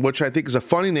Mellabration, which I think is a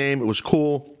funny name. It was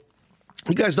cool.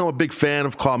 You guys know I'm a big fan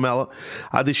of Carmella.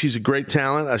 I think she's a great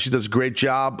talent. She does a great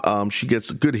job. She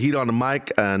gets good heat on the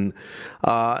mic, and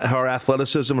her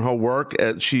athleticism and her work,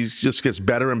 she just gets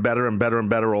better and better and better and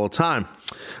better all the time.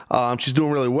 She's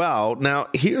doing really well. Now,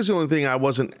 here's the only thing I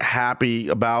wasn't happy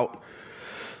about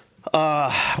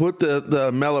with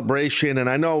the Mellabration, and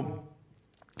I know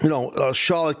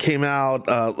Charlotte came out,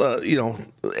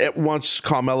 once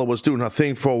Carmella was doing her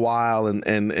thing for a while, and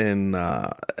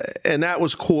that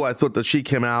was cool. I thought that she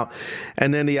came out,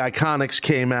 and then the Iconics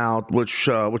came out, which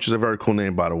is a very cool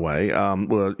name, by the way.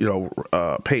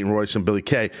 Peyton Royce and Billie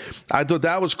Kay. I thought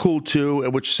that was cool too,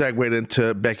 which segued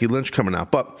into Becky Lynch coming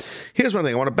out. But here's one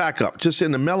thing I want to back up, just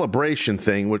in the Melibration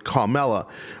thing with Carmella.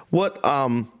 What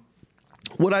I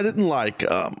didn't like,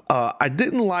 I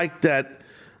didn't like that.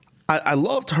 I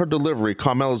loved her delivery,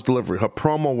 Carmella's delivery, her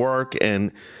promo work,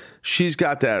 and she's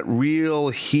got that real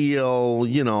heel,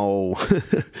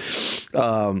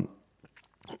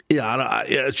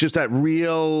 it's just that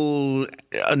real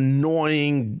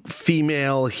annoying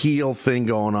female heel thing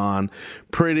going on.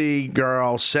 Pretty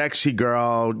girl, sexy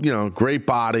girl, great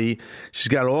body. She's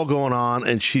got it all going on,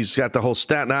 and she's got the whole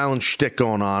Staten Island shtick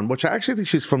going on, which I actually think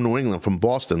she's from New England, from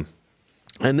Boston.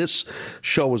 And this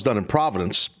show was done in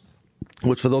Providence,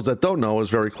 which for those that don't know is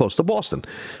very close to Boston.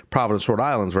 Providence, Rhode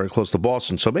Island is very close to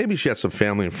Boston, so maybe she had some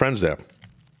family and friends there.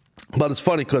 But it's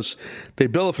funny because they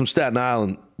bill her from Staten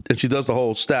Island, and she does the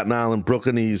whole Staten Island,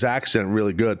 Brooklynese accent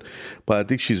really good, but I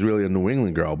think she's really a New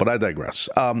England girl, but I digress.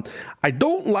 I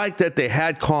don't like that they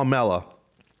had Carmella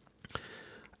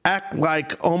act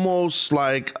almost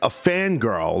like a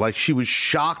fangirl, like she was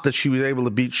shocked that she was able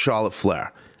to beat Charlotte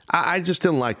Flair. I just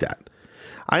didn't like that.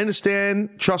 I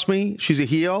understand, trust me, she's a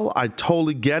heel. I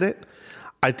totally get it.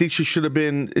 I think she should have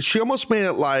been, she almost made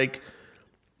it like,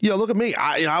 look at me.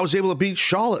 I was able to beat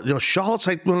Charlotte. Charlotte's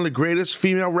like one of the greatest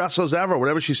female wrestlers ever,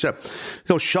 whatever she said.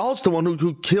 Charlotte's the one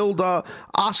who killed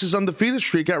Asuka's undefeated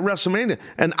streak at WrestleMania.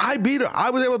 And I beat her. I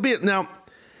was able to beat her. Now,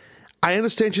 I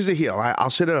understand she's a heel. I'll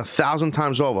say that 1,000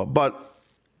 times over. But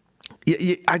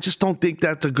I just don't think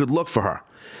that's a good look for her.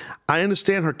 I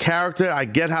understand her character. I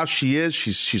get how she is.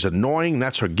 She's annoying.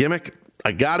 That's her gimmick.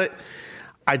 I got it.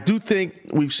 I do think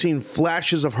we've seen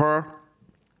flashes of her,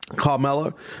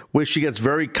 Carmella, where she gets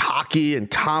very cocky and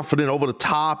confident, over the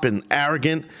top and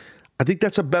arrogant. I think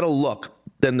that's a better look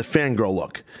than the fangirl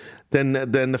look. Than the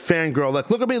fangirl, like,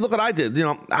 look at me, look what I did.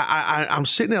 I'm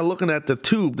sitting there looking at the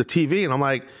TV, and I'm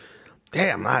like,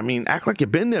 damn, act like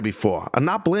you've been there before. I'm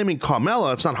not blaming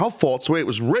Carmella. It's not her fault. It's the way it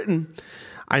was written.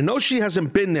 I know she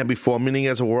hasn't been there before, meaning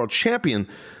as a world champion,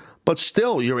 but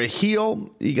still, you're a heel.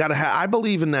 You got to have, I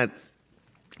believe in that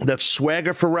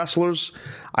swagger for wrestlers.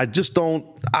 I just don't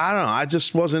know. I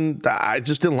just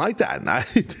didn't like that.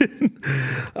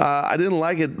 I didn't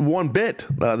like it one bit,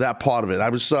 that part of it. I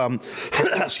was,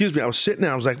 excuse me, I was sitting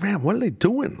there, I was like, man, what are they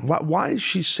doing? Why is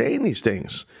she saying these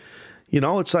things?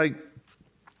 It's like,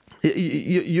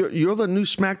 you're the new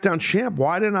SmackDown champ.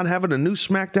 Why are they not having a new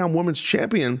SmackDown Women's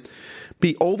Champion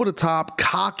be over the top,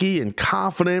 cocky and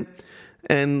confident,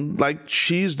 and like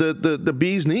she's the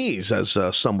bee's knees, as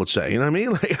some would say? You know what I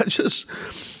mean? Like,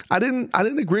 I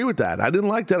didn't agree with that. I didn't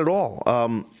like that at all.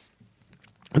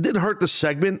 It didn't hurt the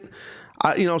segment.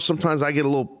 Sometimes I get a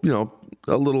little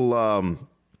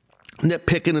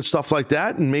nitpicking and stuff like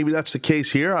that, and maybe that's the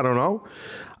case here. I don't know.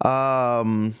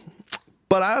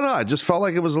 But I don't know. I just felt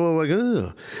like it was a little like,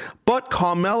 ugh. But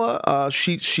Carmella,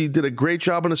 she did a great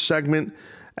job in the segment,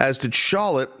 as did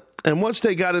Charlotte. And once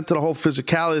they got into the whole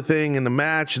physicality thing in the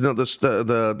match,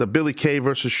 the Billie Kay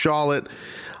versus Charlotte,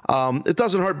 it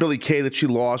doesn't hurt Billie Kay that she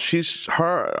lost. She's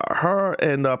her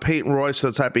and Peyton Royce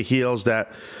are the type of heels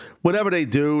that whatever they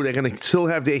do, they're going to still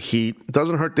have their heat. It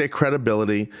doesn't hurt their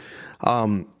credibility.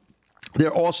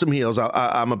 They're awesome heels.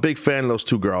 I'm a big fan of those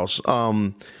two girls.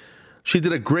 She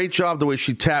did a great job the way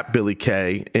she tapped Billie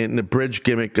Kay in the bridge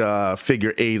gimmick,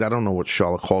 figure 8. I don't know what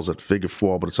Charlotte calls it, figure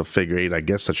 4, but it's a figure 8. I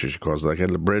guess that's what she calls it, like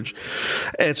in the bridge.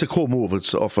 And it's a cool move.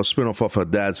 It's off a spin-off of her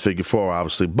dad's figure 4,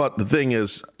 obviously. But the thing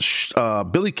is,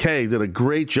 Billie Kay did a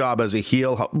great job as a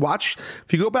heel. Watch,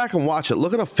 if you go back and watch it,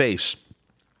 look at her face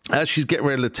as she's getting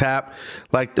ready to tap,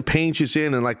 like the pain she's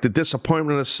in and like the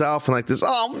disappointment in herself and like this,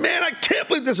 oh man, I can't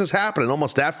believe this is happening.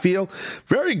 Almost that feel.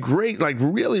 Very great, like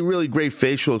really, really great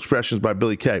facial expressions by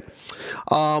Billie Kay.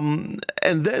 And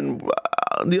then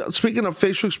speaking of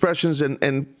facial expressions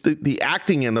and the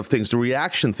acting end of things, the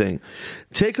reaction thing,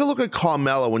 take a look at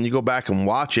Carmella when you go back and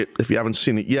watch it, if you haven't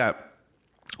seen it yet.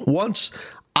 Once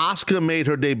Asuka made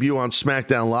her debut on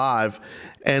SmackDown Live,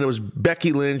 and it was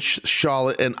Becky Lynch,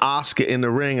 Charlotte, and Asuka in the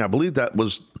ring. I believe that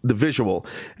was the visual.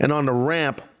 And on the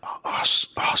ramp,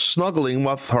 snuggling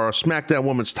with her SmackDown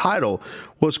Women's title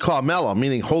was Carmella,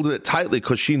 meaning holding it tightly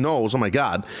because she knows, oh my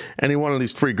God, any one of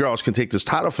these 3 girls can take this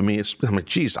title from me. I'm like,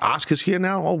 geez, Asuka's here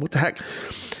now? Oh, what the heck?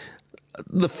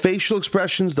 The facial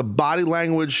expressions, the body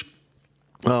language,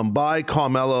 by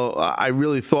Carmella, I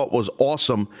really thought was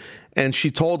awesome. And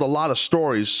she told a lot of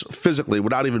stories physically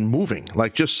without even moving.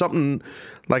 Like just something,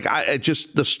 like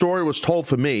the story was told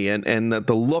for me. And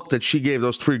the look that she gave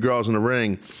those 3 girls in the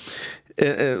ring,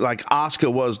 like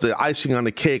Asuka was the icing on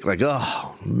the cake. Like,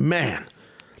 oh, man,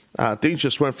 things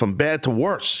just went from bad to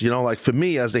worse. Like for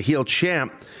me as the heel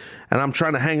champ, and I'm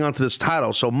trying to hang on to this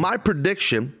title. So my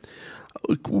prediction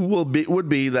would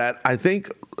be that I think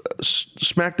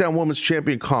SmackDown Women's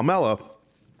Champion Carmella,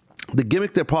 the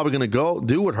gimmick they're probably going to go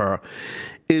do with her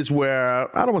is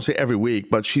where, I don't want to say every week,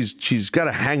 but she's got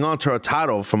to hang on to her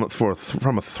title from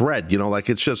a thread. Like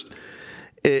it's just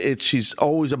she's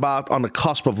always about on the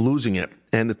cusp of losing it,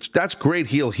 and that's great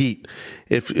heel heat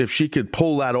if she could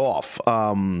pull that off.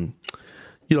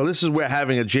 This is where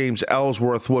having a James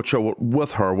Ellsworth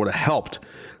with her would have helped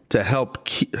to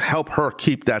help her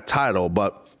keep that title,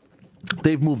 but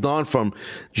they've moved on from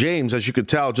James, as you could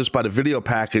tell just by the video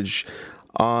package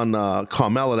on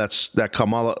Carmella. That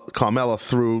Carmella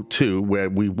threw to where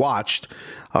we watched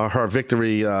her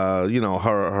victory.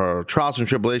 Her trials and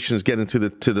tribulations getting to the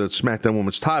SmackDown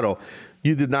Women's title.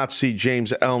 You did not see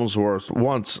James Ellsworth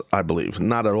once, I believe,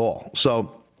 not at all.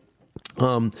 So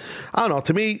I don't know.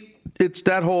 To me, it's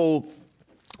that whole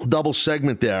double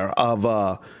segment there of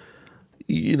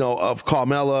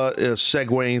Carmella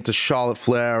segueing to Charlotte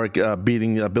Flair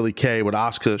beating Billie Kay with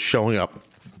Asuka showing up.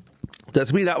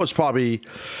 To me, that was probably,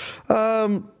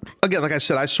 again, like I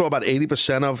said, I saw about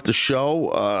 80% of the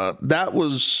show. That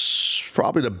was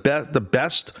probably the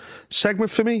best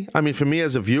segment for me. I mean, for me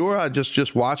as a viewer,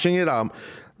 just watching it,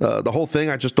 the whole thing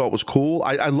I just thought was cool.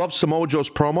 I love Samoa Joe's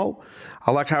promo. I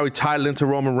like how he tied it into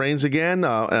Roman Reigns again.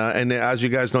 And as you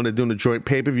guys know, they're doing the joint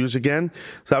pay-per-views again.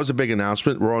 So that was a big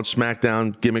announcement. Raw and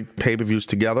SmackDown gimmick pay-per-views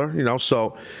together,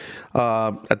 So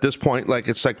at this point,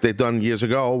 it's like they've done years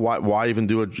ago. Why even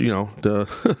do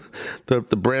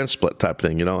the brand split type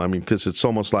thing, I mean, because it's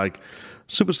almost like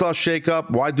SuperStar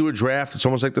shakeup. Why do a draft? It's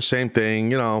almost like the same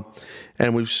thing,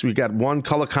 And we got one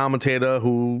color commentator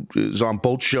who is on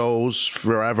both shows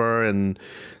forever, and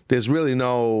there's really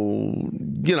no,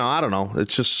 I don't know.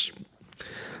 It's just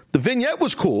the vignette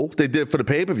was cool. They did for the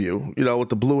pay-per-view, with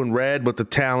the blue and red, with the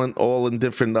talent all in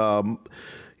different,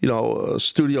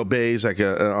 studio bays, like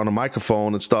on a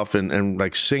microphone and stuff, and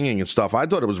like singing and stuff. I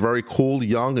thought it was very cool,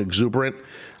 young, exuberant,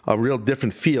 a real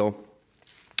different feel.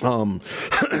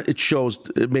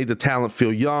 It made the talent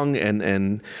feel young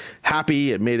and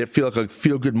happy. It made it feel like a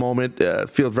feel-good moment.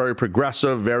 Feel very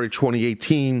progressive, very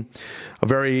 2018, a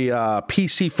very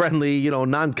PC-friendly,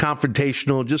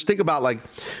 non-confrontational. Just think about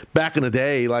back in the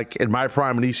day, in my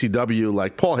prime in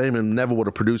ECW, Paul Heyman never would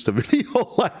have produced a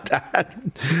video like that.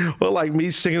 Or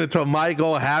me singing it to a mic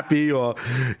all happy, or,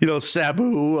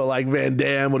 Sabu, or Van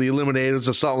Dam or the Eliminators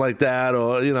or something like that,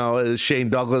 or, Shane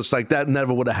Douglas, that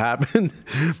never would have happened.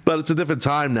 But it's a different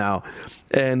time now,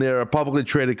 and they're a publicly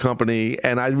traded company,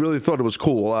 and I really thought it was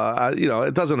cool.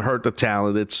 It doesn't hurt the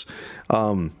talent. It's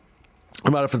no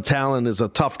matter if the talent is a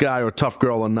tough guy or a tough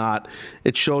girl or not,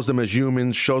 it shows them as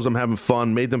humans, shows them having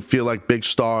fun, made them feel like big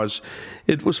stars.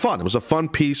 It was fun. It was a fun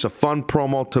piece, a fun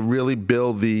promo to really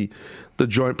build the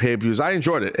joint pay-per-views. I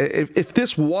enjoyed it. If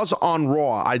this was on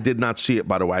Raw, I did not see it,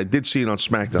 by the way. I did see it on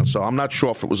SmackDown, so I'm not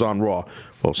sure if it was on Raw.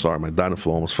 Oh, sorry, my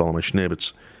dinosaur almost fell on my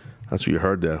schnibbits. That's what you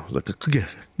heard there. It was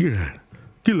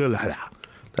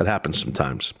that happens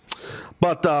sometimes.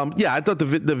 But, I thought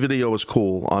the video was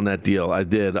cool on that deal. I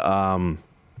did. The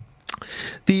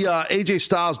AJ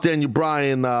Styles, Daniel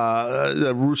Bryan,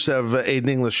 Rusev, Aiden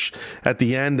English at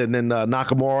the end, and then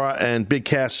Nakamura and Big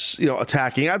Cass,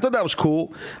 attacking. I thought that was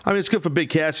cool. I mean, it's good for Big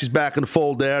Cass. He's back in the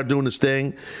fold there, doing his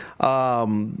thing. They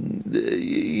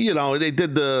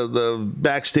did the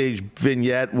backstage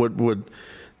vignette with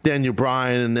Daniel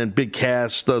Bryan, and then Big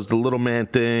Cass does the little man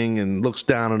thing and looks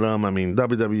down at him. I mean,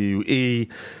 WWE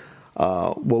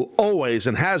will always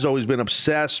and has always been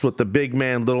obsessed with the big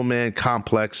man, little man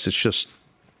complex.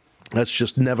 That's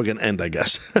just never going to end, I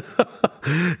guess.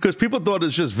 Because people thought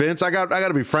it's just Vince. I got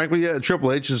to be frank with you.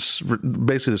 Triple H is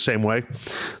basically the same way.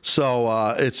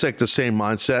 So it's the same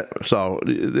mindset. So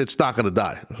it's not going to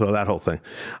die. So that whole thing,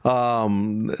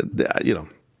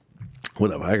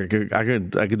 whatever.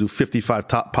 I could do 55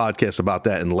 top podcasts about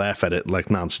that and laugh at it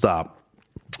nonstop.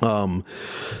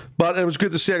 But it was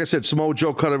good to see, like I said, Samoa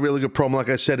Joe cut a really good promo, like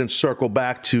I said, and circle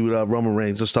back to Roman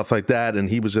Reigns and stuff like that. And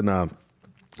he was in a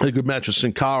good match with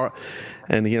Sin Cara,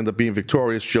 and he ended up being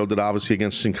victorious. Joe did obviously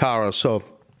against Sin Cara. So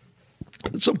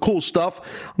some cool stuff.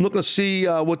 I'm looking to see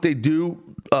what they do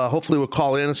hopefully with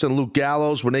Carl Anderson, Luke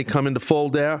Gallows, when they come into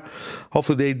fold there.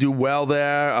 Hopefully they do well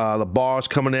there. The Bar's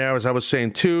coming there, as I was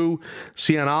saying, too.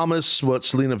 Cien Almas with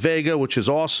Selena Vega, which is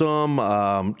awesome.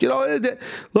 Look,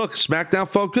 SmackDown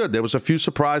felt good. There was a few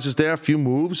surprises there, a few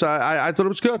moves. I thought it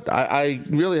was good. I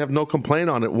really have no complaint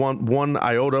on it, one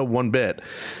iota, one bit.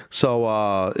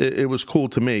 So it was cool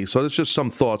to me. So there's just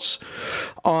some thoughts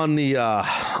on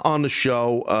the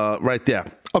show right there.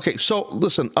 Okay, so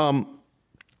listen,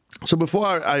 so before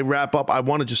I wrap up, I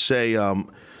want to just say, as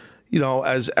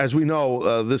we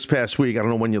know, this past week, I don't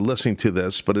know when you're listening to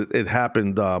this, but it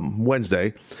happened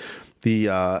Wednesday,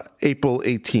 the April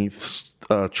 18th,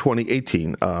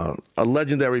 2018. A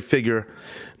legendary figure,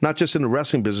 not just in the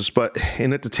wrestling business, but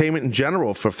in entertainment in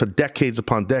general for decades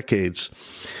upon decades.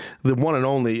 The one and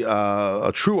only,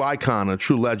 a true icon, a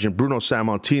true legend, Bruno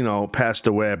Sammartino, passed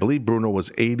away. I believe Bruno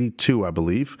was 82, I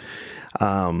believe.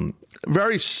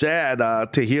 Very sad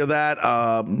to hear that,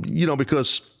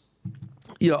 because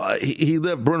he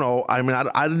lived, Bruno. I mean,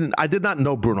 I did not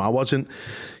know Bruno. I wasn't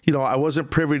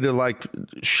privy to like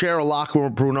share a locker room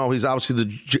with Bruno. He's obviously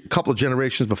the couple of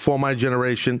generations before my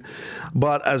generation.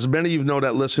 But as many of you know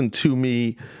that listen to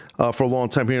me for a long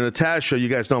time here in the Taz Show, you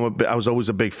guys know I was always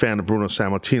a big fan of Bruno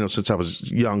Sammartino since I was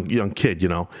a young kid.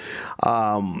 The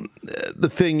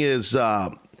thing is.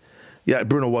 Yeah,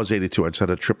 Bruno was 82. I just had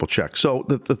a triple check. So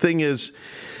the thing is,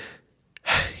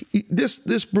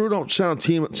 this Bruno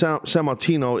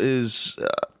Sammartino is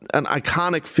an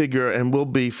iconic figure and will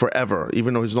be forever,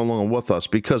 even though he's no longer with us.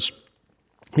 Because,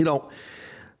 during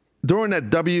that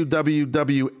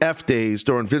WWF days,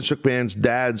 during Vince McMahon's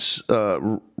dad's,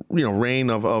 reign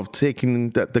of taking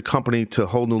the company to a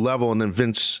whole new level, and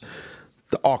then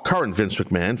our current Vince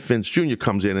McMahon, Vince Jr.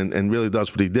 comes in and really does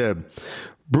what he did.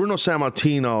 Bruno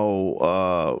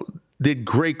Sammartino did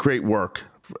great work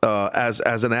as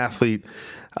an athlete,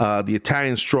 the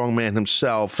Italian strongman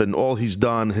himself, and all he's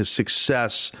done, his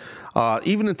success,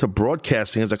 even into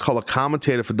broadcasting as a color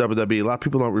commentator for WWE. A lot of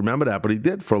people don't remember that, but he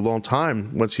did for a long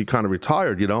time once he kind of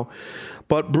retired,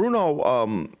 But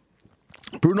Bruno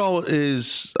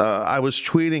is, I was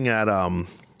tweeting at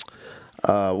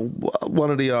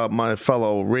one of my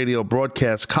fellow radio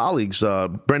broadcast colleagues,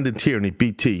 Brendan Tierney,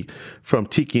 BT, from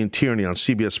Tiki and Tierney on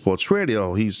CBS Sports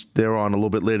Radio. They're on a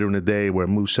little bit later in the day where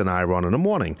Moose and I are on in the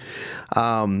morning.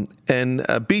 And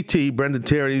BT, Brendan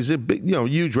Tierney, he's a big,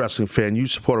 huge wrestling fan,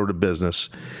 huge supporter of the business,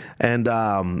 and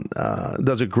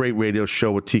does a great radio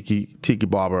show with Tiki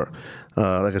Barber.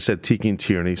 Like I said, Tiki and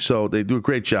Tierney. So they do a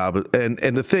great job. And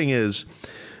the thing is,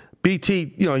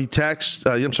 BT, he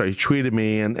tweeted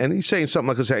me, and he's saying something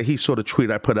like this. He sort of tweet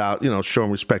I put out,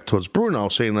 showing respect towards Bruno,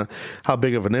 saying how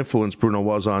big of an influence Bruno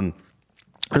was on,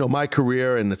 my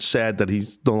career, and it's sad that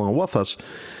he's no longer with us.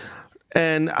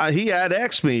 And he had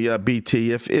asked me,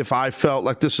 BT, if I felt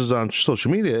like, this is on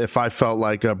social media, if I felt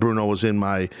like Bruno was in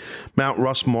my Mount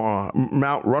Rushmore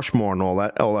and all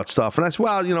that stuff. And I said,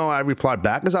 well, I replied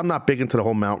back because I'm not big into the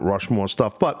whole Mount Rushmore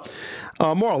stuff. But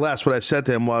more or less what I said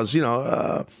to him was,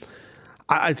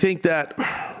 I think that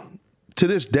to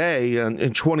this day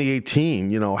in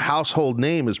 2018, household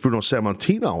name is Bruno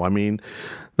Sammartino. I mean,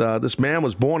 this man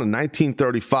was born in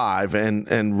 1935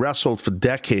 and wrestled for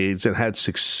decades and had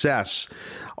success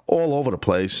all over the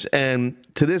place. And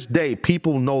to this day,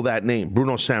 people know that name,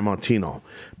 Bruno Sammartino.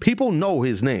 People know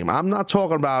his name. I'm not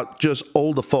talking about just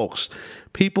older folks.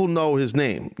 People know his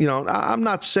name. I'm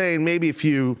not saying maybe if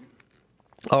you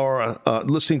are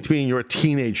listening to me and you're a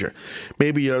teenager,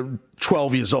 maybe you're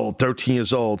 12 years old, 13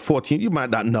 years old, 14, you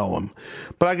might not know him.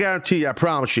 But I guarantee you, I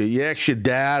promise you ask your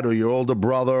dad or your older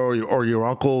brother or your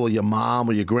uncle or your mom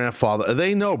or your grandfather,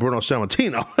 they know Bruno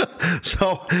Sammartino.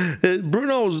 So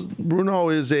Bruno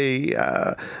is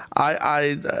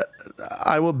I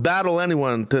will battle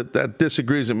anyone that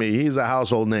disagrees with me. He's a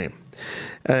household name.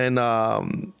 And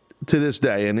to this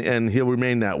day, and he'll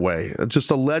remain that way.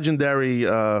 Just a legendary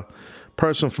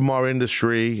person from our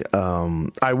industry.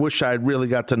 I wish I'd really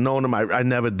got to know him. I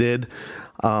never did.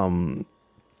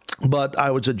 But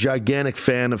I was a gigantic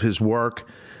fan of his work,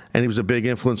 and he was a big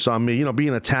influence on me. Being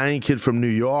an Italian kid from New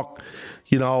York,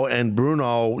 and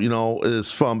Bruno,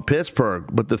 is from Pittsburgh.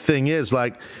 But the thing is,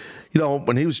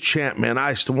 when he was champ, man,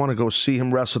 I used to want to go see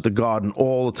him wrestle at the Garden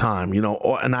all the time,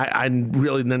 and I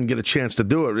really didn't get a chance to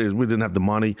do it. We didn't have the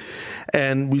money.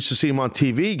 And we used to see him on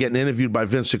TV getting interviewed by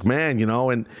Vince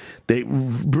McMahon, and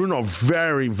Bruno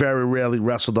very, very rarely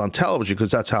wrestled on television because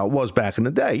that's how it was back in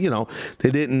the day.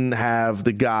 They didn't have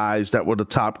the guys that were the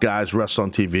top guys wrestle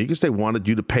on TV because they wanted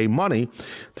you to pay money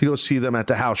to go see them at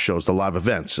the house shows, the live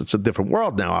events. It's a different world.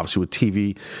 world now, obviously, with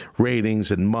TV ratings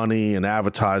and money and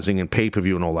advertising and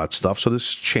pay-per-view and all that stuff. So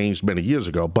this changed many years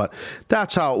ago, but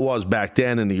that's how it was back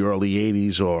then in the early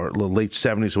 80s or the late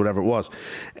 70s or whatever it was.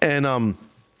 And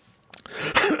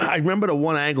I remember the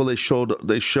one angle they showed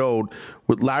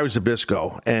with Larry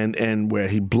Zbyszko and where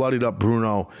he bloodied up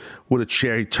Bruno with a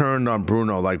chair. He turned on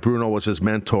Bruno like Bruno was his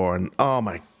mentor, and oh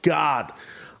my God,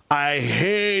 I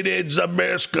hated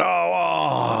Zbyszko.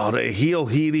 Oh, the heel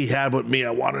heat he had with me.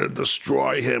 I wanted to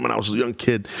destroy him when I was a young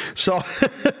kid. So,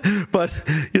 but,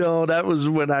 that was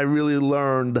when I really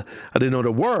learned, I didn't know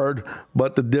the word,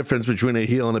 but the difference between a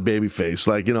heel and a babyface.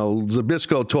 Like,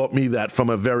 Zbyszko taught me that from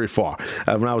a very far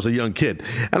when I was a young kid.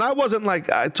 And I wasn't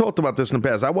I talked about this in the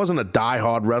past, I wasn't a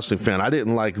diehard wrestling fan. I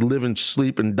didn't live and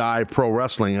sleep and die pro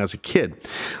wrestling as a kid.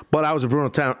 But I was a Bruno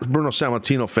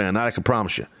Sammartino fan, that I can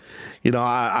promise you.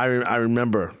 I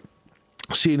remember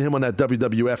seeing him on that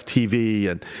WWF TV,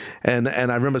 and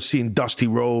I remember seeing Dusty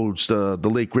Rhodes, the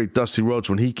late great Dusty Rhodes,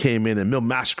 when he came in, and Mil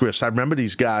Mascaris. I remember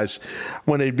these guys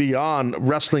when they'd be on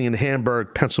wrestling in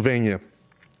Hamburg, Pennsylvania,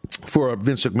 for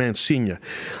Vince McMahon Sr.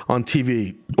 on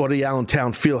TV, or the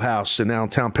Allentown Fieldhouse in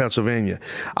Allentown, Pennsylvania.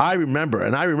 I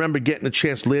remember getting a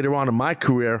chance later on in my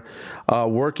career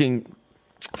working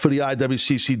for the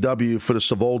IWCCW, for the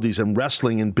Savoldis, and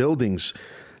wrestling in buildings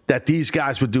that these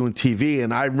guys were doing TV.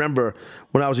 And I remember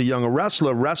when I was a younger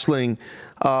wrestler, wrestling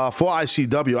for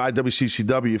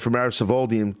IWCCW for Mary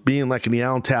Savoldi, and being in the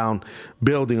Allentown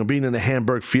building or being in the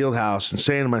Hamburg Fieldhouse and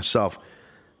saying to myself,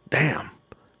 damn,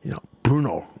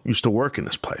 Bruno used to work in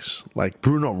this place.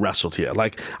 Bruno wrestled here.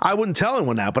 I wouldn't tell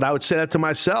anyone that, but I would say that to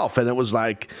myself. And it was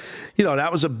that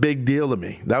was a big deal to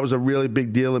me. That was a really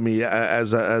big deal to me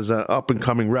as a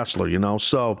up-and-coming wrestler,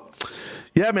 So,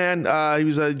 yeah, man, he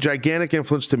was a gigantic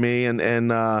influence to me,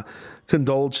 and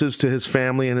condolences to his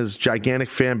family and his gigantic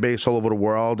fan base all over the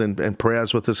world, and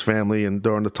prayers with his family and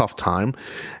during the tough time.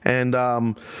 And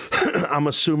I'm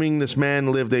assuming this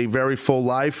man lived a very full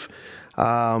life,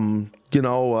 but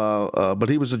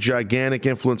he was a gigantic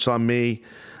influence on me.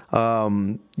 He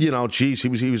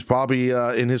was probably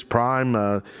in his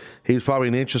prime. He was probably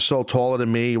an inch or so taller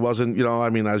than me. He wasn't,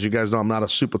 as you guys know, I'm not a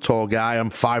super tall guy. I'm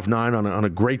 5'9" on a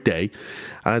great day.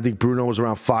 And I think Bruno was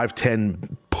around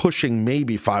 5'10", pushing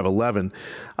maybe 5'11".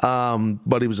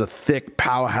 But he was a thick,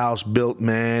 powerhouse built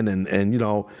man. And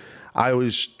I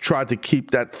always tried to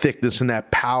keep that thickness and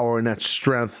that power and that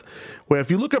strength. Where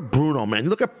if you look at Bruno, man, you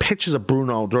look at pictures of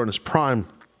Bruno during his prime,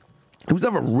 he was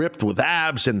never ripped with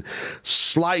abs and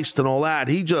sliced and all that.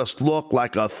 He just looked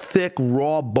like a thick,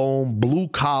 raw bone, blue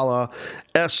collar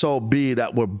SOB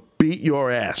that would beat your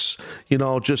ass.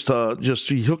 Just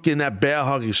you hook in that bear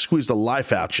hug, he squeeze the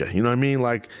life out you. You know what I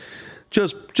mean?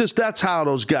 Just that's how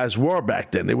those guys were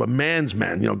back then. They were man's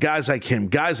men. Guys like him,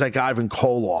 guys like Ivan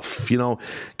Koloff,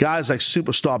 guys like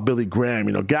Superstar Billy Graham,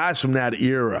 guys from that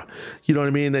era. You know what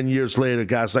I mean? And then years later,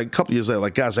 a couple years later,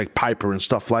 guys like Piper and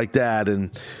stuff like that.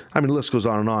 And I mean, the list goes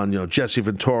on and on. Jesse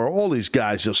Ventura, all these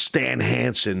guys, Stan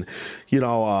Hansen,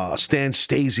 Stan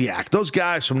Stasiak. Those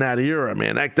guys from that era,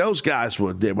 man. Those guys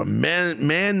were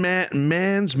men's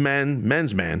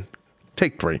men.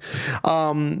 Take 3.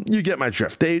 You get my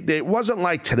drift. They wasn't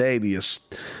like today. Today's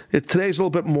a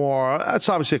little bit more. It's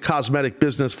obviously a cosmetic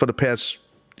business for the past,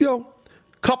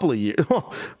 couple of years,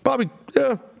 probably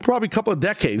a couple of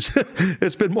decades.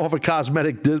 It's been more of a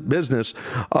cosmetic business.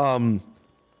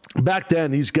 Back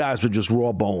then, these guys were just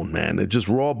raw bone, man. They're just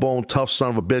raw bone, tough son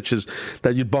of a bitches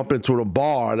that you'd bump into at a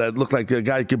bar. That looked like a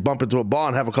guy you could bump into a bar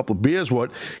and have a couple of beers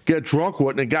with, get drunk with,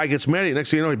 and the guy gets mad at you.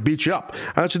 Next thing you know, he beats you up.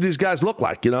 And that's what these guys look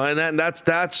like, And that's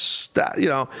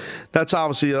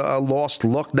obviously a lost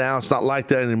look now. It's not like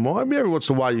that anymore. I mean, every once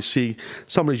in a while you see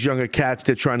some of these younger cats.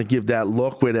 They're trying to give that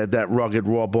look with that rugged,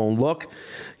 raw bone look.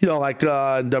 In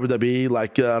WWE, I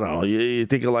don't know, you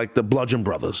think of the Bludgeon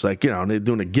Brothers, they're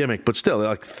doing a gimmick, but still,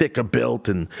 they're thicker built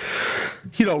and,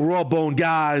 raw bone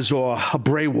guys, or a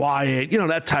Bray Wyatt,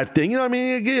 that type thing. I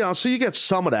mean? So you get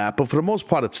some of that, but for the most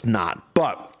part, it's not.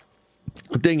 But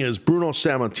the thing is, Bruno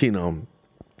Sammartino,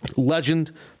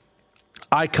 legend,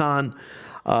 icon,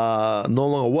 no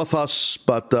longer with us,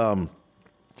 but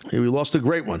we lost a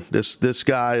great one. This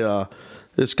guy.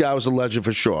 This guy was a legend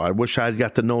for sure. I wish I had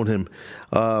got to know him,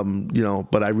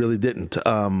 but I really didn't.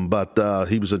 But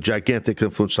he was a gigantic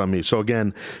influence on me. So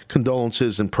again,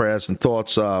 condolences and prayers and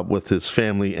thoughts with his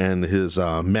family and his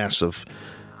massive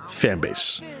fan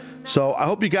base. So I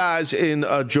hope you guys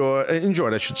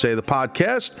enjoyed, I should say, the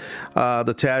podcast,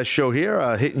 the Taz show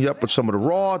here, hitting you up with some of the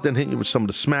Raw, then hitting you with some of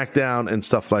the SmackDown and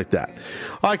stuff like that.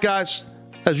 All right, guys,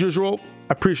 as usual,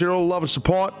 I appreciate all the love and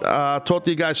support. Talk to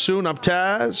you guys soon. I'm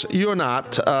Taz. You're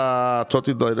not. Talk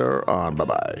to you later on.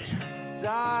 Bye-bye. It's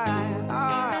alright,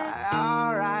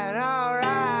 alright, alright,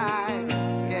 alright.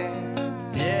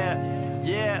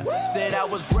 Yeah. Said I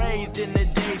was raised in the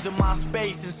days of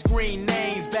MySpace and screen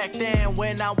names. Back then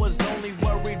when I was only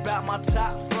worried about my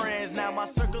top friends. Now my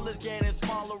circle is getting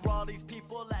smaller, all these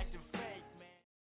people acting